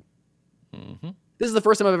 like I said. Mm-hmm. This is the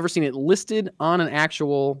first time I've ever seen it listed on an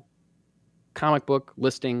actual comic book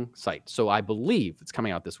listing site. So I believe it's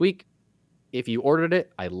coming out this week. If you ordered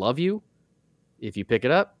it, I love you. If you pick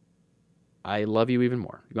it up, I love you even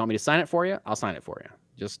more. If you want me to sign it for you, I'll sign it for you.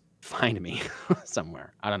 Just find me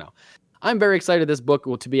somewhere. I don't know. I'm very excited this book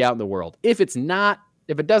to be out in the world. If it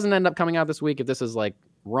doesn't end up coming out this week, if this is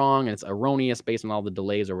wrong and it's erroneous based on all the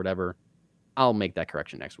delays or whatever, I'll make that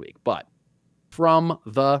correction next week. But from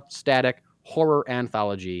the Static Horror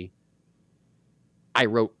Anthology, I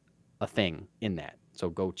wrote a thing in that. So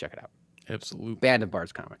go check it out. Absolutely. Band of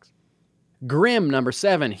Bards Comics. Grimm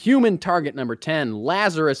 #7, Human Target #10,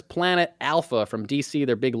 Lazarus Planet Alpha from DC.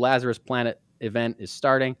 Their big Lazarus Planet event is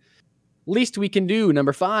starting. Least We Can Do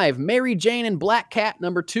 #5, Mary Jane and Black Cat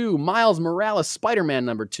 #2, Miles Morales Spider-Man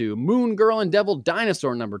 #2, Moon Girl and Devil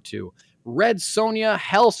Dinosaur #2, Red Sonja,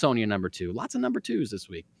 Hell Sonja #2. Lots of #2s this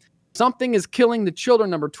week. Something is Killing the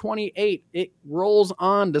Children #28. It rolls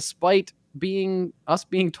on despite us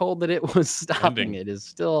being told that it was stopping. It is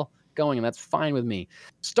still going, and that's fine with me.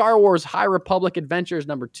 Star Wars High Republic Adventures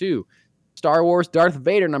 #2, Star Wars Darth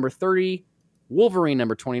Vader #30, Wolverine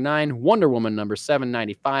 #29, Wonder Woman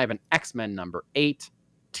 #795, and X-Men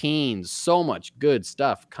 #8. So much good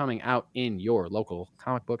stuff coming out in your local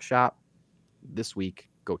comic book shop this week.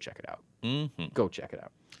 Go check it out. Mm-hmm. Go check it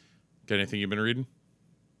out. Got anything you've been reading?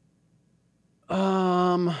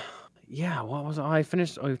 Yeah. What was I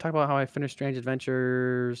finished? We talked about how I finished Strange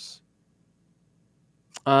Adventures.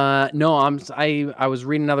 No, I was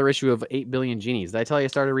reading another issue of 8 Billion Genies. Did I tell you I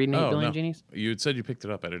started reading 8 Billion Genies? You had said you picked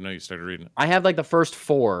it up. I didn't know you started reading it. I had the first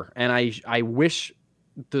 4, and I wish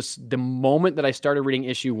the moment that I started reading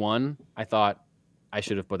issue 1, I thought, I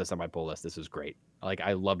should have put this on my pull list. This is great. Like,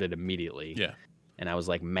 I loved it immediately. Yeah. And I was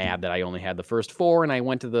like mad that I only had the first 4, and I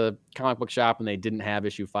went to the comic book shop and they didn't have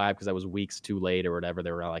issue 5 because I was weeks too late or whatever.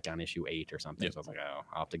 They were like on issue 8 or something. Yep. So I was like, oh,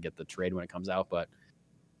 I'll have to get the trade when it comes out. But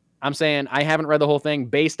I'm saying I haven't read the whole thing.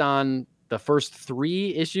 Based on the first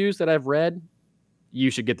 3 issues that I've read,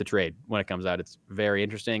 you should get the trade when it comes out. It's very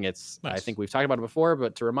interesting. It's nice. I think we've talked about it before,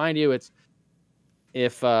 but to remind you, it's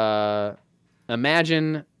if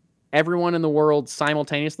imagine everyone in the world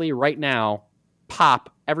simultaneously right now,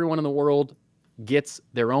 pop, everyone in the world gets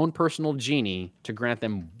their own personal genie to grant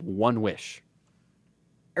them one wish.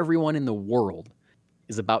 Everyone in the world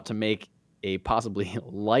is about to make a possibly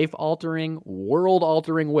life-altering,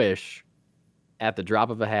 world-altering wish at the drop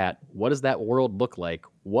of a hat. What does that world look like?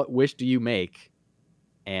 What wish do you make?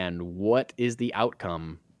 And what is the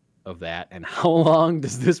outcome of that? And how long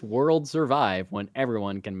does this world survive when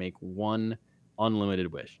everyone can make one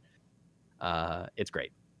unlimited wish? It's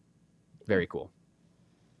great. Very cool.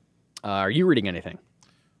 Are you reading anything?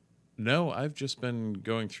 No, I've just been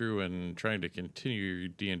going through and trying to continue your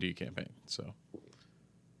D&D campaign. So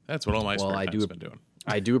that's what all my spare time's been doing.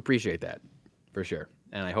 I do appreciate that, for sure.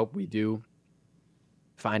 And I hope we do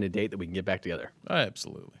find a date that we can get back together.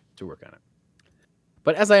 Absolutely. To work on it.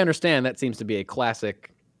 But as I understand, that seems to be a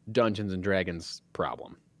classic Dungeons & Dragons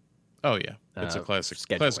problem. Oh, yeah. It's a classic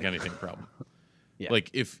anything problem. Yeah. Like,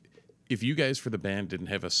 if you guys for the band didn't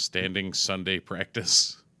have a standing Sunday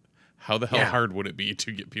practice, how the hell hard would it be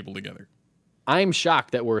to get people together? I'm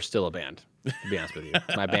shocked that we're still a band, to be honest with you.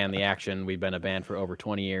 My band, The Action, we've been a band for over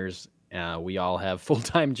 20 years. We all have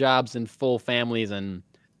full-time jobs and full families, and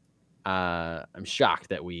I'm shocked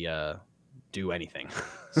that we do anything.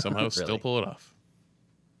 Somehow still pull it off.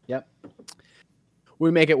 Yep. We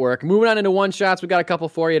make it work. Moving on into one-shots. We got a couple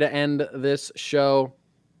for you to end this show.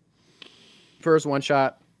 First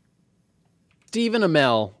one-shot. Stephen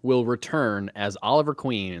Amell will return as Oliver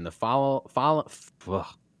Queen in the final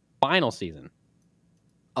season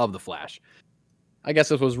of The Flash. I guess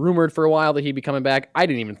this was rumored for a while that he'd be coming back. I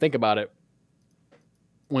didn't even think about it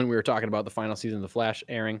when we were talking about the final season of The Flash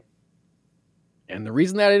airing. And the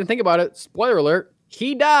reason that I didn't think about it, spoiler alert,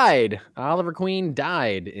 he died. Oliver Queen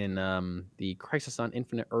died in the Crisis on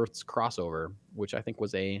Infinite Earths crossover, which I think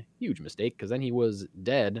was a huge mistake because then he was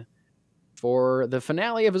dead for the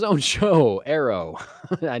finale of his own show, Arrow.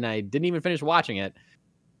 And I didn't even finish watching it.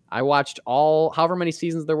 I watched however many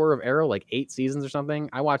seasons there were of Arrow, like 8 seasons or something.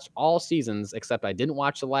 I watched all seasons, except I didn't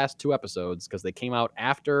watch the last 2 episodes because they came out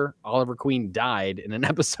after Oliver Queen died in an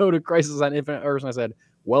episode of Crisis on Infinite Earths. And I said,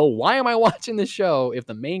 well, why am I watching this show if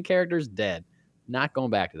the main character's dead? Not going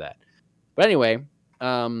back to that. But anyway,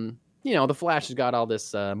 The Flash has got all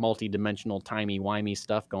this multi-dimensional, timey-wimey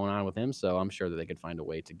stuff going on with him, so I'm sure that they could find a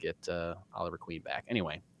way to get Oliver Queen back.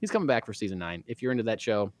 Anyway, he's coming back for season 9. If you're into that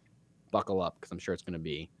show, buckle up, because I'm sure it's going to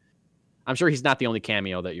be... I'm sure he's not the only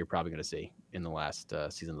cameo that you're probably going to see in the last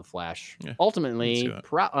season of The Flash. Yeah, ultimately,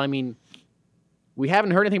 we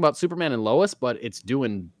haven't heard anything about Superman and Lois, but it's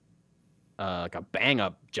doing... like a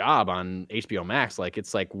bang-up job on HBO Max. Like,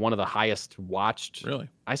 it's like one of the highest watched. Really?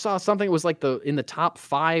 I saw something that was like in the top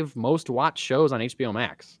 5 most watched shows on HBO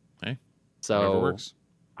Max. Hey, so works.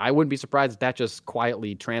 I wouldn't be surprised if that just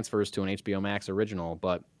quietly transfers to an HBO Max original.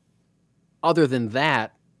 But other than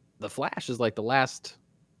that, The Flash is like the last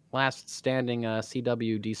standing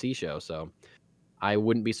CW DC show. So I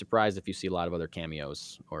wouldn't be surprised if you see a lot of other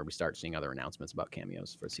cameos, or we start seeing other announcements about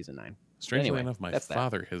cameos for season 9. Strangely enough, my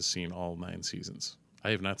father has seen all 9 seasons.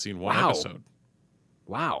 I have not seen one episode.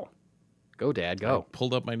 Wow. Go, Dad, go. I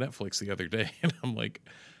pulled up my Netflix the other day, and I'm like,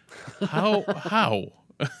 how?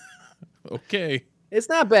 Okay. It's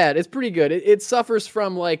not bad. It's pretty good. It suffers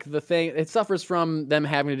from, like, it suffers from them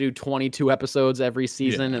having to do 22 episodes every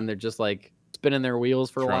season, and they're just, like, spinning their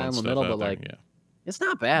wheels for a while in the middle, but, like, it's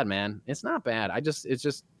not bad, man. It's not bad.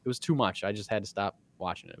 It was too much. I just had to stop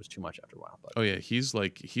watching it. It was too much after a while. But. Oh yeah, he's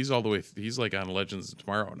all the way. He's like on Legends of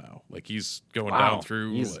Tomorrow now. Like he's going down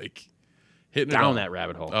through, like hitting down that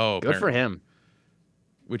rabbit hole. Oh, good for him.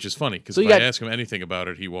 Which is funny because if I ask him anything about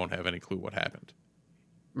it, he won't have any clue what happened.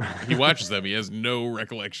 He watches them. He has no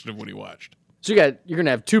recollection of what he watched. So you're gonna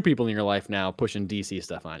have 2 people in your life now pushing DC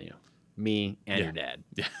stuff on you, me and your dad.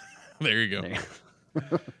 Yeah, there you go.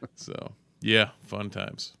 So yeah, fun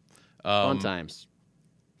times. Fun times.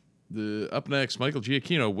 Up next, Michael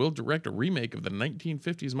Giacchino will direct a remake of the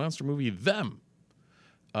 1950s monster movie Them.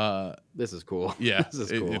 This is cool. Yeah, this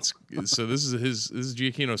is cool. This is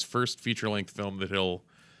Giacchino's first feature-length film that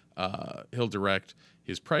he'll direct.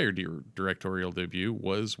 His prior directorial debut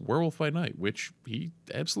was Werewolf by Night, which he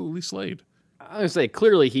absolutely slayed. I was gonna say,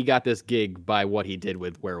 clearly he got this gig by what he did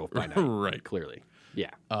with Werewolf by Night. Right, clearly.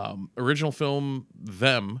 Yeah. Original film,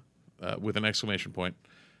 Them, with an exclamation point,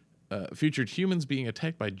 featured humans being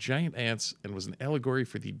attacked by giant ants and was an allegory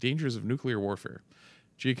for the dangers of nuclear warfare.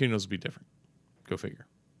 Giacchino's will be different. Go figure.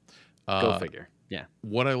 Go figure. Yeah.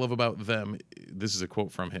 What I love about Them, this is a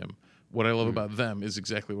quote from him. What I love about Them is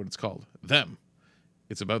exactly what it's called. Them.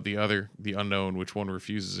 It's about the other, the unknown, which one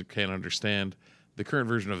refuses or can't understand. The current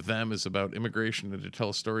version of Them is about immigration and to tell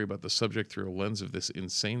a story about the subject through a lens of this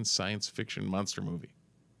insane science fiction monster movie.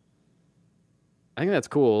 I think that's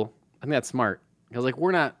cool. I think that's smart. Because, like,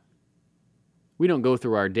 we don't go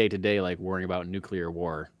through our day-to-day, like, worrying about nuclear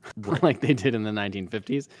war like they did in the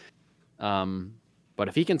 1950s. But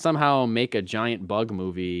if he can somehow make a giant bug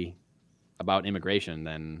movie about immigration,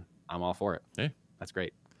 then I'm all for it. Yeah. That's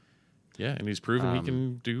great. Yeah, and he's proven he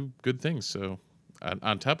can do good things. So,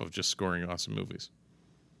 on top of just scoring awesome movies.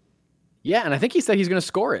 Yeah, and I think he said he's going to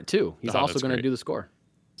score it, too. He's Oh, also that's going to great. do the score.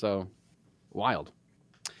 So, wild.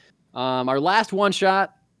 Our last one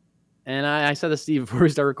shot, and I said this, Steve, before we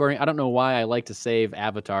start recording. I don't know why I like to save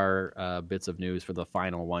Avatar bits of news for the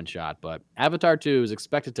final one shot, but Avatar 2 is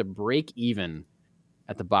expected to break even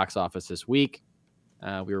at the box office this week.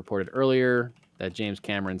 We reported earlier that James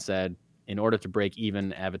Cameron said, in order to break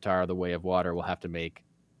even, Avatar: The Way of Water will have to make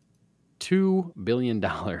 $2 billion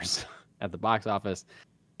at the box office.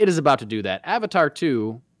 It is about to do that. Avatar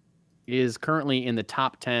 2 is currently in the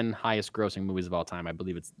top 10 highest grossing movies of all time. I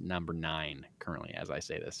believe it's number 9 currently as I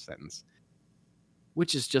say this sentence,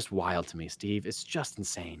 which is just wild to me, Steve. It's just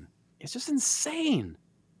insane. It's just insane.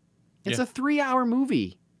 It's a 3-hour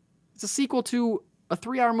movie. It's a sequel to a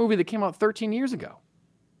 3-hour movie that came out 13 years ago.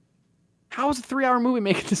 How is a 3-hour movie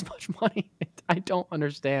making this much money? I don't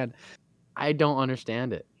understand. I don't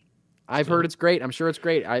understand it. I've heard it's great. I'm sure it's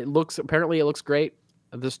great. Apparently it looks great.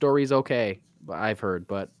 The story's okay, but I've heard.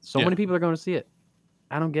 But so many people are going to see it.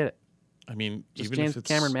 I don't get it. I mean, Just even James if it's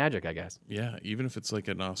Cameron magic, I guess. Yeah, even if it's like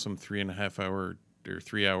an awesome 3.5 hour or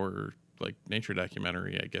 3 hour like nature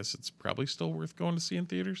documentary, I guess it's probably still worth going to see in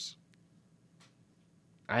theaters.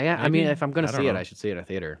 I mean, if I'm going to see it, know. I should see it in a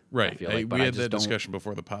theater. Right. I feel like, but we I had just that don't- discussion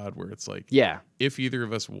before the pod where it's like, Yeah. if either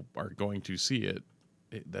of us are going to see it,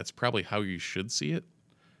 that's probably how you should see it.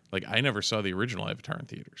 Like, I never saw the original Avatar in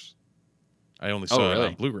theaters. I only saw it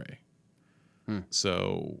on Blu-ray.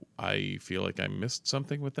 So I feel like I missed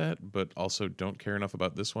something with that, but also don't care enough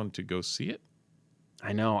about this one to go see it.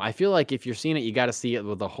 I know. I feel like if you're seeing it, you got to see it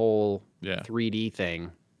with the whole 3D thing,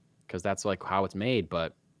 because that's like how it's made.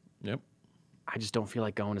 But I just don't feel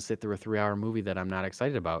like going to sit through a 3-hour movie that I'm not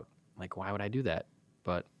excited about. Like, why would I do that?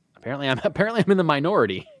 But apparently I'm in the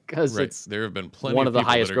minority because it's there have been plenty one of the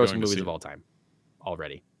people highest that are grossing going to movies see of all time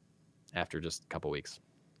already after just a couple weeks.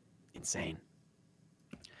 Insane.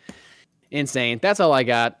 That's all I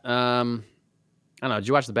got. I don't know. Did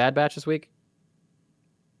you watch The Bad Batch this week?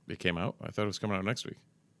 It came out. I thought it was coming out next week.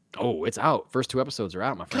 Oh, it's out. First 2 episodes are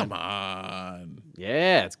out, my friend. Come on.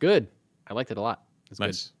 Yeah, it's good. I liked it a lot. It's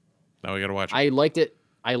nice. Good. Now we got to watch it. I liked it.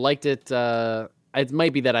 It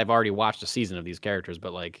might be that I've already watched a season of these characters,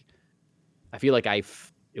 but like, I feel like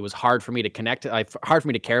it was hard for me to connect. Hard for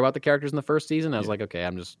me to care about the characters in the first season. I was like, okay,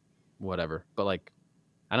 I'm just whatever. But like,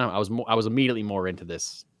 I don't know. I was immediately more into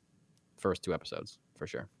this first 2 episodes for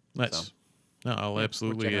sure. Nice. So, no, I'll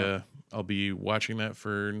absolutely. I'll be watching that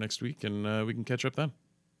for next week, and we can catch up then.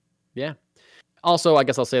 Yeah. Also, I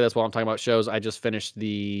guess I'll say this while I'm talking about shows. I just finished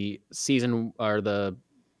the season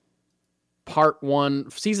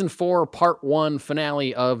season 4, part 1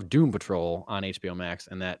 finale of Doom Patrol on HBO Max,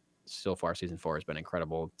 and that so far season 4 has been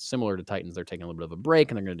incredible. Similar to Titans, they're taking a little bit of a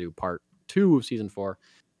break, and they're going to do part 2 of season 4.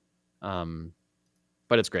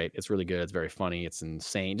 But it's great. It's really good. It's very funny. It's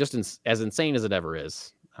insane, as insane as it ever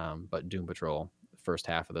is. But Doom Patrol, the first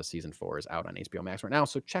half of the season 4 is out on HBO Max right now,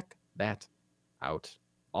 so check that out.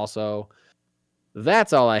 Also,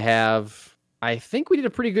 that's all I have. I think we did a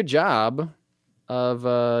pretty good job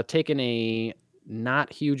of taking a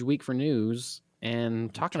not huge week for news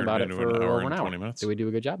and talking about it for over an hour. 20 minutes. Did we do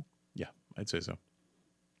a good job? Yeah, I'd say so.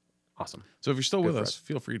 Awesome. So if you're still with us,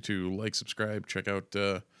 feel free to like, subscribe, check out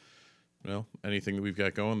anything that we've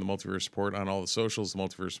got going. The Multiverse Report on all the socials,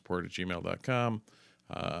 themultiversereport@gmail.com,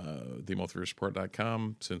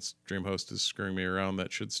 themultiversereport.com. Since DreamHost is screwing me around,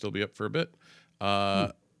 that should still be up for a bit.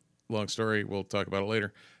 Long story. We'll talk about it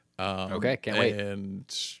later. Okay, can't wait. And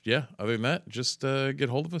yeah, other than that, just get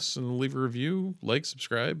hold of us and leave a review, like,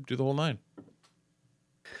 subscribe, do the whole 9.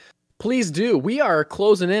 Please do. We are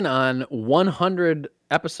closing in on 100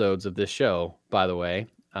 episodes of this show, by the way.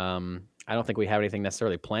 I don't think we have anything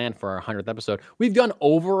necessarily planned for our 100th episode. We've done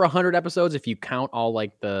over 100 episodes if you count all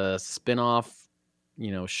like the spin-off,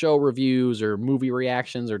 show reviews or movie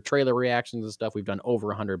reactions or trailer reactions and stuff, we've done over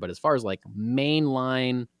 100. But as far as like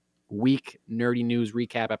mainline week nerdy news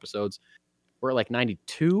recap episodes, we're at like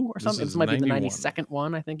 92 or something. This might 91. Be the 92nd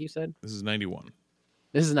one, I think you said. This is 91.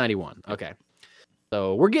 This is 91. Okay.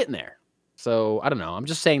 So we're getting there. So I don't know. I'm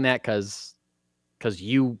just saying that because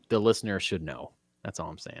you, the listener, should know. That's all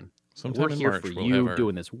I'm saying. Sometime we're here March, for you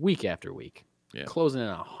doing this week after week. Yeah. Closing in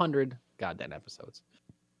 100 goddamn episodes.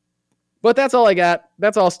 But that's all I got.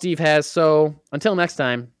 That's all Steve has. So until next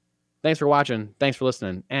time, thanks for watching. Thanks for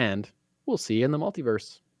listening. And we'll see you in the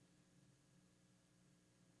multiverse.